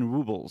energy in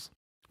rubles.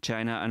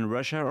 China and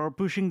Russia are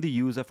pushing the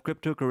use of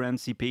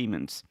cryptocurrency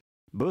payments.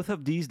 Both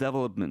of these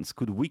developments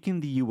could weaken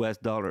the US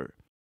dollar.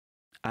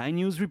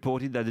 iNews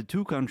reported that the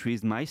two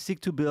countries might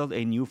seek to build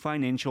a new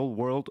financial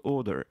world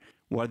order,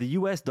 where the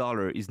US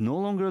dollar is no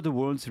longer the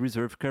world's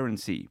reserve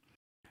currency.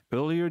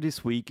 Earlier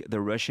this week,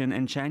 the Russian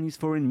and Chinese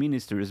foreign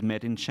ministers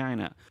met in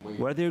China,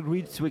 where they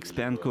agreed to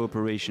expand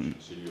cooperation.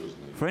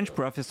 French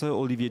professor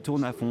Olivier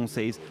Tournafont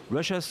says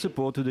Russia's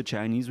support to the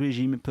Chinese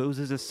regime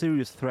poses a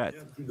serious threat.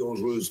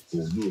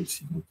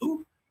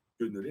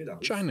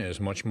 China is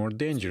much more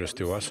dangerous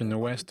to us in the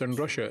West than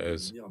Russia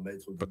is,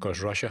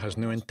 because Russia has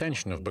no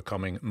intention of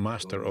becoming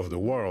master of the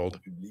world,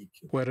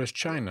 whereas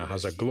China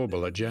has a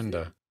global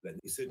agenda.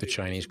 The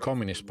Chinese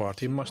Communist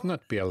Party must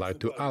not be allowed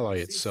to ally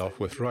itself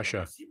with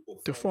Russia,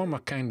 to form a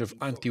kind of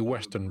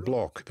anti-Western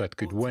bloc that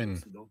could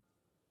win.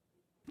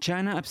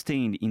 China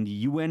abstained in the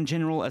UN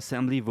General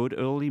Assembly vote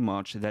early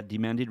March that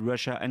demanded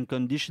Russia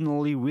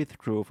unconditionally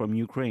withdraw from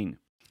Ukraine,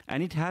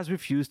 and it has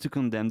refused to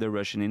condemn the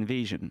Russian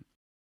invasion.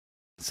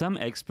 Some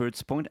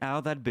experts point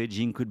out that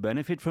Beijing could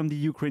benefit from the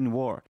Ukraine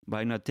war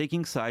by not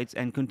taking sides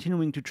and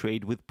continuing to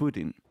trade with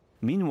Putin.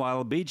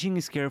 Meanwhile, Beijing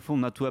is careful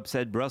not to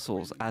upset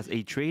Brussels, as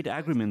a trade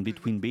agreement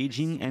between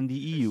Beijing and the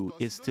EU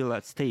is still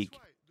at stake.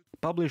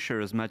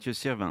 Publishers Mathieu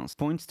Sirvins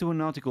points to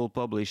an article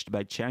published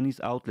by Chinese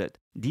outlet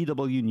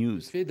DW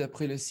News.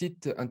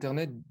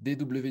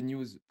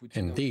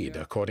 Indeed,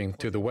 according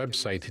to the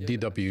website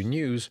DW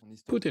News,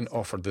 Putin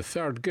offered the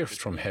third gift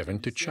from heaven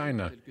to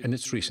China in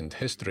its recent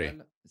history.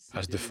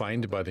 As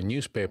defined by the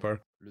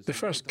newspaper, the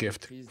first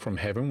gift from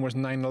heaven was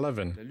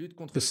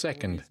 9/11, the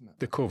second,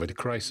 the COVID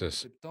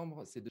crisis.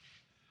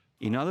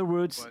 In other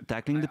words,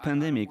 tackling the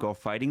pandemic or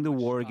fighting the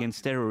war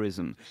against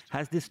terrorism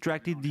has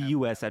distracted the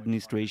US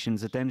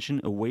administration's attention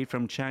away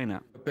from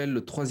China.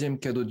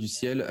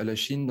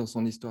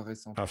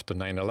 After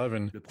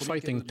 9/11,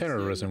 fighting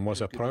terrorism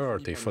was a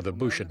priority for the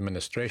Bush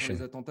administration,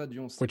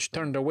 which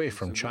turned away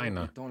from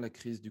China.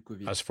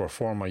 As for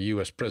former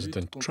US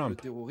President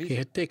Trump, he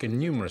had taken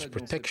numerous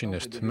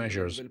protectionist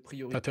measures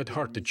that had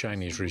hurt the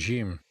Chinese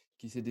regime.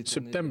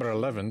 September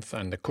 11th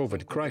and the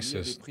COVID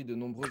crisis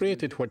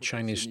created what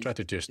Chinese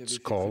strategists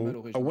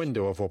call a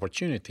window of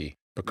opportunity,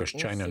 because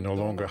China no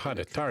longer had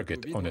a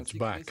target on its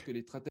back.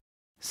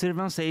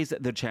 Sirvin says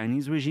the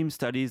Chinese regime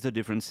studies the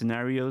different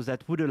scenarios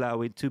that would allow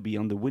it to be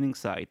on the winning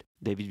side.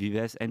 David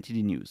Vives,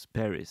 NTD News,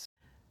 Paris.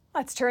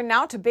 Let's turn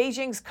now to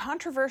Beijing's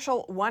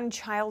controversial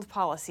one-child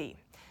policy.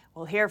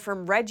 We'll hear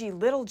from Reggie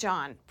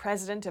Littlejohn,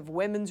 president of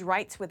Women's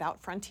Rights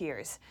Without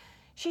Frontiers.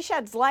 She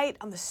sheds light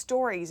on the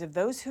stories of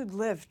those who'd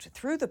lived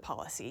through the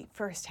policy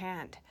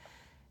firsthand.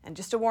 And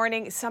just a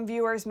warning, some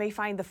viewers may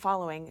find the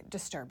following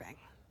disturbing.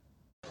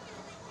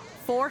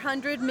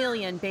 400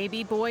 million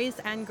baby boys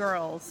and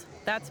girls.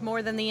 That's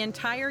more than the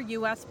entire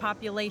U.S.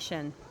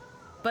 population.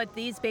 But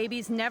these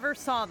babies never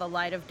saw the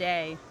light of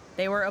day.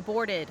 They were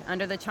aborted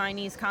under the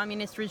Chinese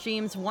Communist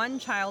regime's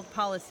one-child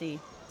policy,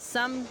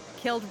 some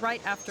killed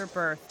right after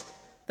birth.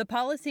 The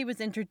policy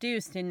was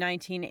introduced in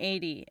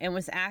 1980 and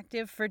was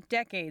active for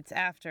decades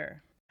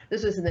after.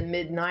 This was in the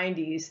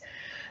mid-90s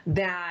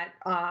that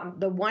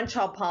the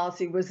one-child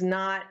policy was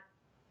not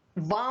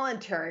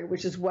voluntary,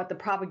 which is what the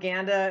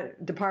propaganda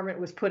department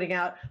was putting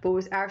out, but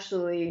was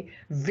actually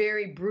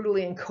very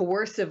brutally and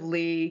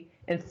coercively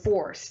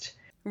enforced.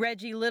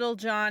 Reggie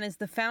Littlejohn is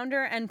the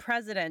founder and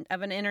president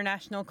of an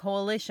international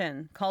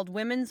coalition called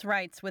Women's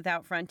Rights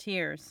Without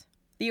Frontiers.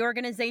 The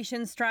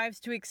organization strives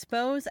to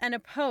expose and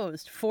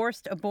oppose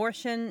forced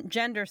abortion,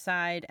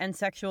 gendercide, and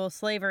sexual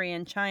slavery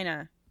in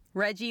China.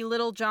 Reggie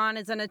Littlejohn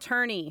is an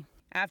attorney.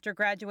 After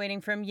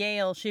graduating from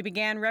Yale, she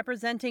began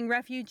representing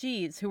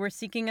refugees who were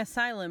seeking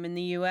asylum in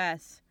the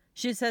U.S.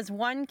 She says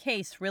one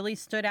case really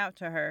stood out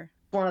to her.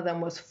 One of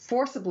them was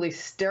forcibly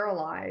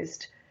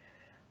sterilized,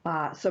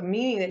 so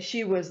meaning that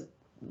she was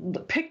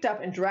picked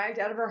up and dragged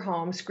out of her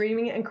home,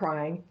 screaming and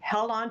crying,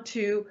 held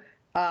onto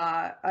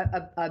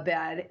a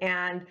bed,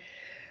 and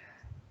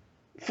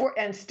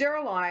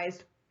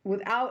sterilized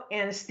without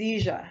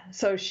anesthesia.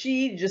 So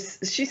she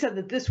said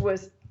that this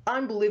was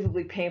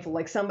unbelievably painful,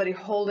 like somebody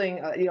holding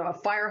a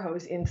fire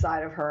hose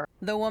inside of her.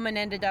 The woman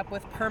ended up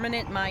with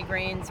permanent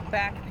migraines,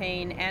 back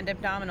pain, and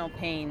abdominal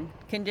pain,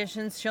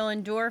 conditions she'll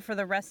endure for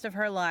the rest of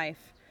her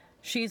life.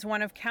 She's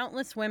one of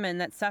countless women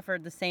that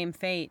suffered the same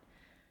fate.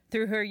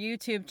 Through her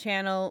YouTube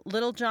channel,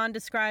 Littlejohn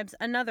describes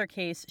another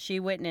case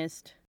she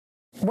witnessed.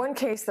 One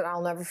case that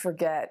I'll never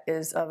forget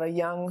is of a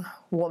young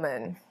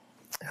woman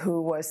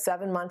who was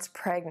 7 months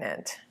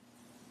pregnant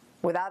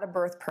without a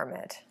birth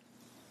permit.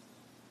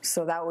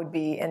 So that would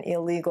be an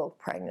illegal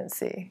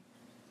pregnancy,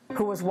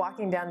 who was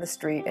walking down the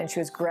street, and she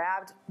was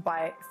grabbed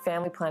by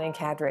family planning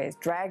cadres,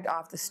 dragged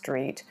off the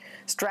street,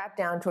 strapped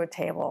down to a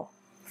table,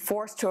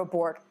 forced to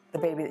abort the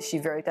baby that she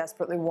very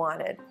desperately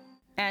wanted.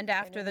 And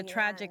after the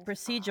tragic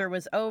procedure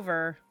was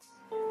over,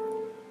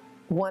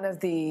 one of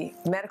the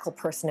medical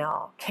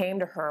personnel came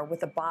to her with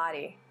the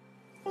body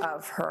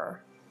of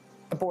her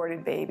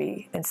aborted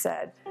baby and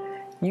said,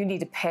 "You need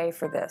to pay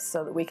for this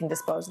so that we can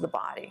dispose of the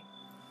body."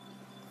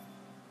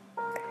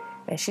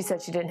 And she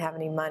said she didn't have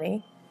any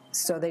money,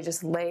 so they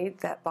just laid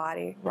that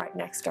body right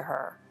next to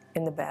her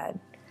in the bed.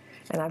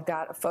 And I've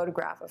got a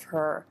photograph of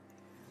her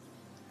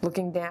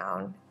looking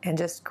down and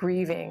just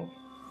grieving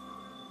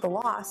the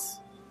loss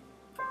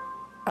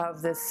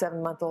of this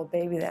 7-month-old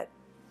baby that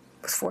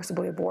was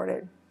forcibly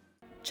aborted.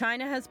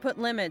 China has put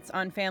limits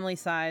on family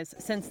size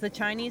since the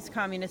Chinese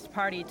Communist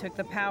Party took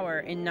the power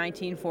in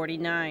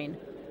 1949,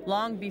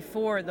 long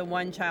before the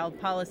one-child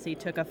policy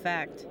took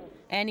effect.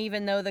 And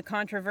even though the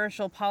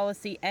controversial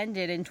policy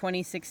ended in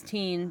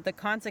 2016, the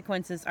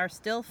consequences are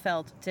still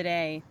felt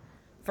today.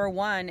 For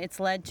one, it's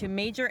led to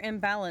major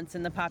imbalance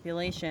in the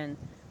population.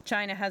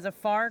 China has a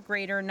far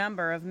greater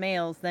number of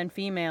males than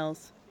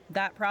females.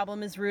 That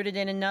problem is rooted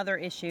in another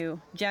issue,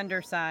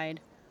 gendercide.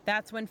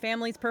 That's when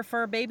families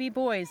prefer baby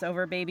boys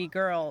over baby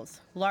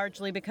girls,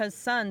 largely because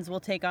sons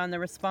will take on the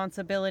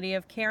responsibility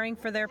of caring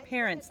for their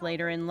parents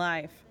later in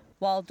life,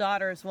 while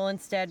daughters will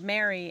instead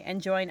marry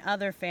and join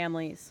other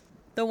families.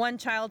 The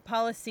one-child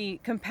policy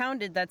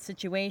compounded that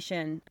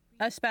situation,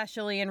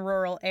 especially in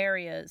rural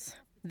areas.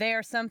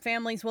 There, some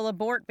families will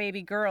abort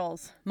baby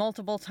girls,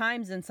 multiple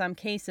times in some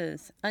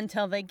cases,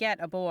 until they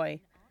get a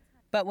boy.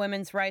 But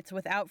Women's Rights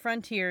Without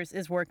Frontiers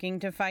is working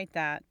to fight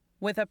that,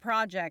 with a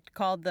project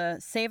called the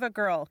Save a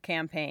Girl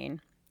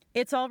campaign.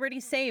 It's already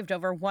saved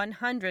over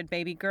 100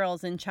 baby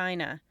girls in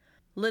China.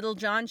 Little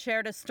John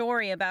shared a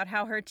story about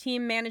how her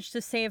team managed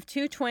to save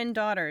 2 twin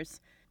daughters.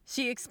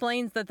 She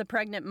explains that the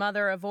pregnant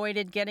mother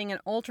avoided getting an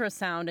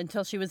ultrasound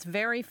until she was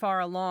very far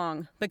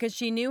along because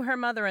she knew her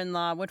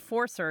mother-in-law would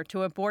force her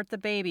to abort the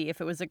baby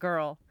if it was a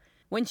girl.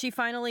 When she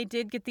finally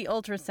did get the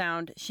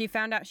ultrasound, she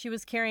found out she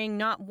was carrying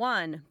not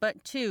 1,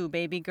 but 2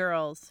 baby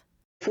girls.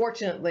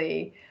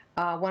 Fortunately,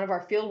 one of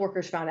our field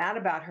workers found out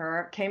about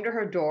her, came to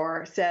her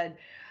door, said,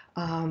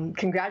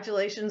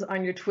 "Congratulations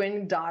on your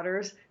twin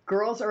daughters.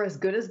 Girls are as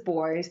good as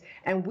boys,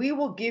 and we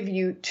will give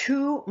you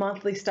 2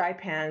 monthly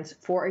stipends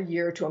for a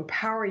year to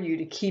empower you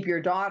to keep your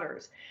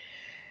daughters."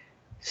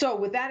 So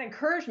with that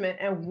encouragement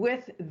and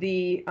with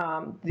the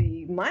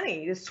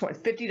money, this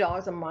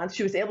 $50 a month,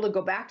 she was able to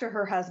go back to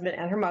her husband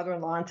and her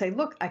mother-in-law and say,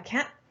 "Look, I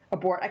can't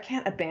abort. I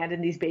can't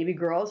abandon these baby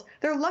girls.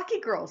 They're lucky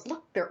girls.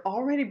 Look, they're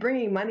already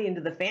bringing money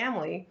into the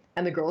family."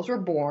 And the girls were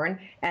born.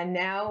 And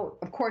now,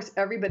 of course,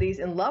 everybody's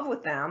in love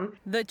with them.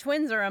 The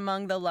twins are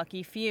among the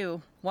lucky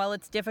few. While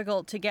it's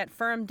difficult to get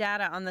firm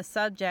data on the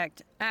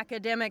subject,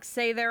 academics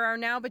say there are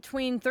now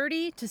between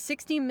 30 to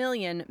 60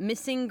 million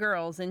missing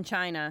girls in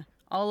China,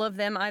 all of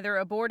them either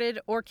aborted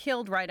or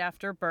killed right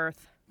after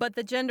birth. But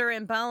the gender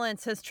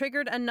imbalance has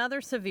triggered another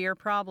severe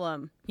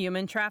problem: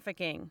 human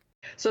trafficking.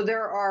 So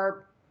there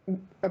are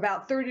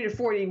about 30 to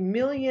 40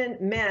 million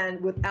men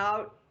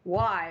without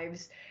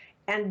wives,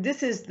 and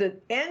this is the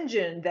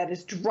engine that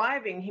is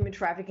driving human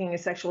trafficking and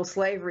sexual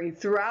slavery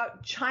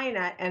throughout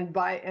China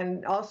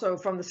and also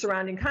from the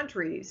surrounding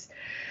countries.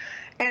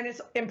 And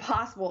it's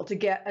impossible to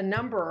get a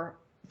number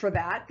for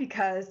that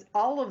because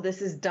all of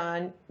this is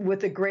done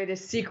with the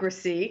greatest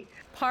secrecy.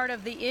 Part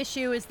of the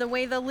issue is the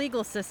way the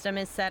legal system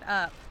is set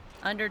up.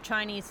 Under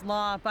Chinese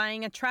law,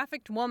 buying a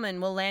trafficked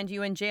woman will land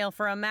you in jail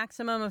for a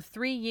maximum of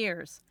 3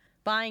 years.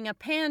 Buying a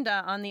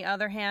panda, on the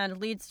other hand,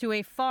 leads to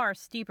a far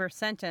steeper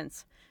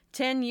sentence,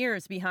 10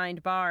 years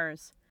behind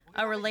bars.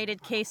 A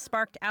related case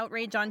sparked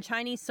outrage on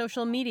Chinese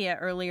social media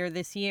earlier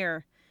this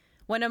year,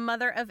 when a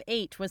mother of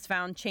 8 was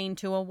found chained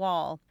to a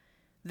wall.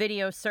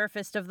 Video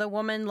surfaced of the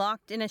woman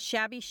locked in a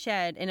shabby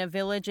shed in a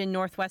village in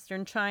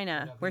northwestern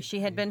China, where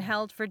she had been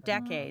held for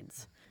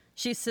decades.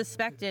 She's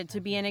suspected to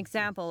be an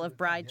example of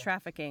bride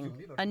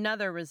trafficking,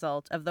 another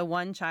result of the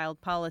one-child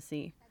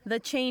policy. The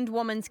chained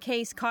woman's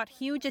case caught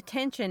huge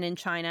attention in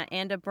China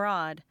and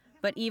abroad,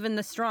 but even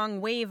the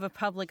strong wave of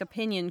public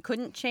opinion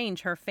couldn't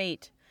change her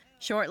fate.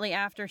 Shortly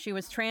after she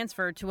was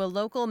transferred to a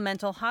local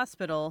mental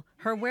hospital,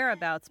 her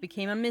whereabouts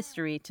became a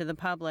mystery to the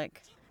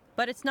public.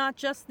 But it's not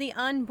just the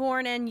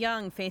unborn and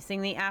young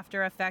facing the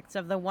after effects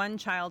of the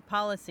one-child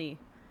policy.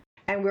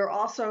 And we're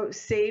also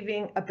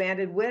saving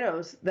abandoned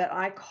widows that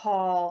I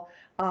call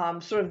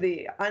sort of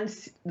the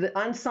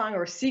unsung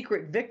or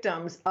secret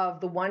victims of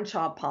the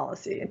one-child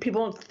policy. And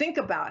people don't think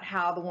about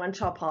how the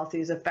one-child policy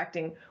is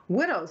affecting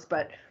widows,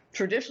 but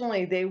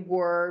traditionally they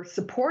were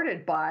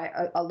supported by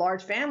a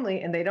large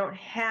family and they don't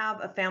have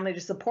a family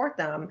to support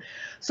them.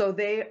 So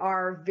they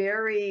are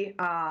they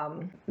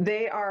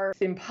are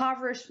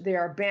impoverished, they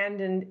are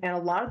abandoned, and a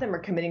lot of them are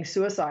committing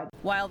suicide.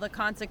 While the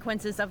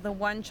consequences of the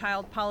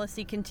one-child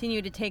policy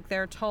continue to take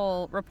their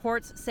toll,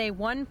 reports say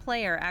one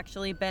player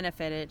actually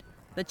benefited: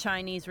 the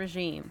Chinese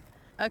regime.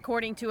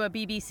 According to a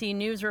BBC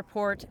News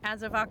report,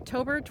 as of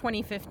October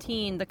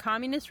 2015, the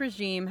communist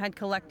regime had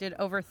collected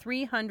over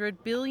 $300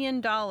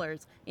 billion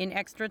in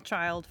extra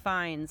child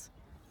fines.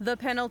 The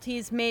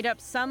penalties made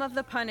up some of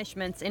the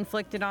punishments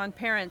inflicted on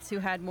parents who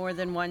had more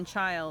than one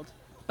child.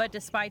 But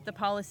despite the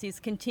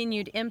policy's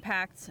continued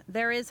impacts,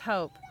 there is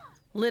hope.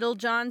 Little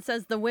John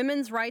says the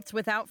Women's Rights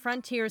Without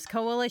Frontiers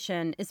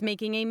Coalition is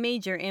making a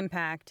major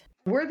impact.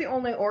 We're the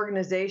only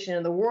organization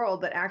in the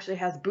world that actually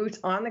has boots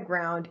on the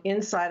ground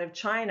inside of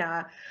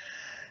China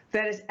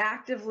that is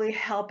actively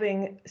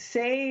helping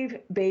save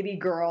baby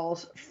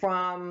girls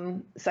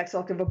from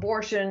sex-selective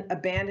abortion,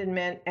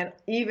 abandonment, and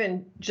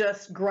even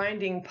just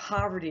grinding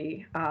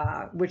poverty,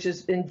 which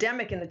is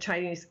endemic in the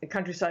Chinese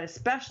countryside,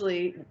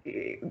 especially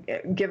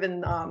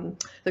given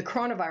the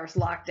coronavirus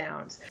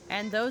lockdowns.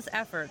 And those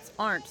efforts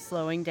aren't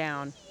slowing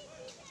down.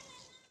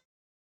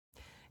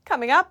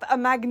 Coming up, a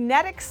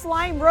magnetic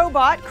slime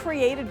robot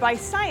created by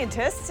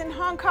scientists in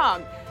Hong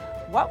Kong.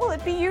 What will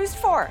it be used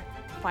for?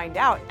 Find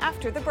out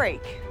after the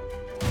break.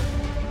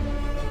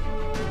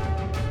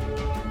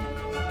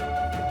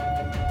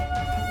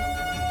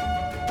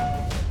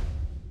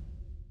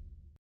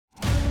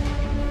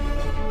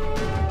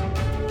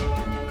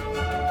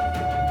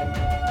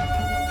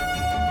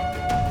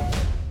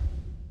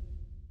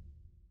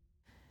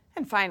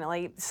 And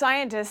finally,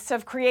 scientists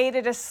have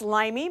created a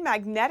slimy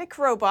magnetic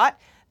robot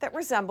that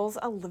resembles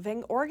a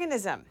living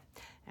organism.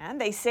 And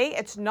they say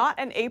it's not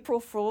an April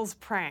Fool's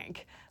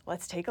prank.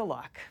 Let's take a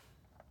look.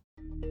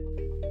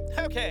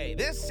 Okay,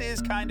 this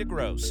is kinda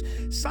gross.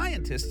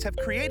 Scientists have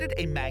created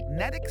a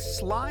magnetic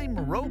slime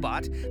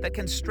robot that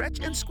can stretch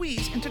and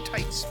squeeze into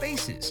tight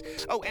spaces.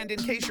 Oh, and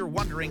in case you're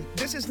wondering,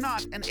 this is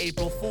not an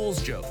April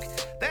Fool's joke.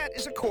 That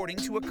is according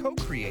to a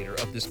co-creator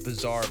of this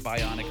bizarre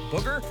bionic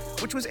booger,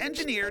 which was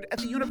engineered at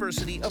the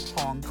University of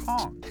Hong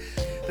Kong.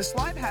 The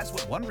slime has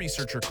what one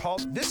researcher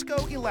called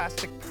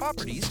viscoelastic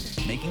properties,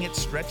 making it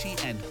stretchy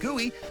and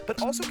gooey,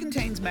 but also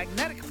contains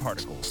magnetic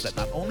particles that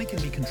not only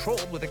can be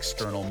controlled with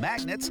external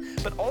magnets,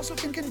 but also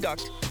can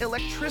conduct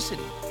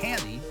electricity,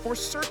 handy for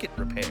circuit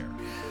repair.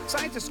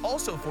 Scientists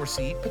also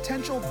foresee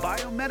potential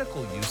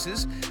biomedical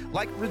uses,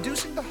 like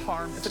reducing the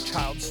harm if a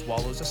child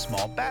swallows a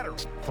small battery,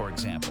 for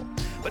example.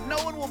 But no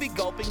one will be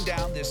gulping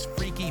down this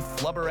freaky,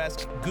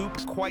 flubber-esque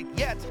goop quite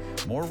yet.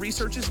 More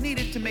research is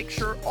needed to make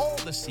sure all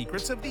the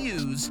secrets of the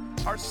ooze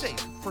are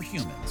safe for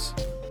humans.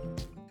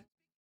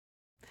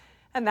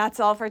 And that's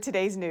all for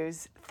today's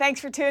news. Thanks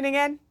for tuning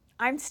in.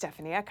 I'm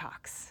Stephanie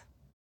Cox.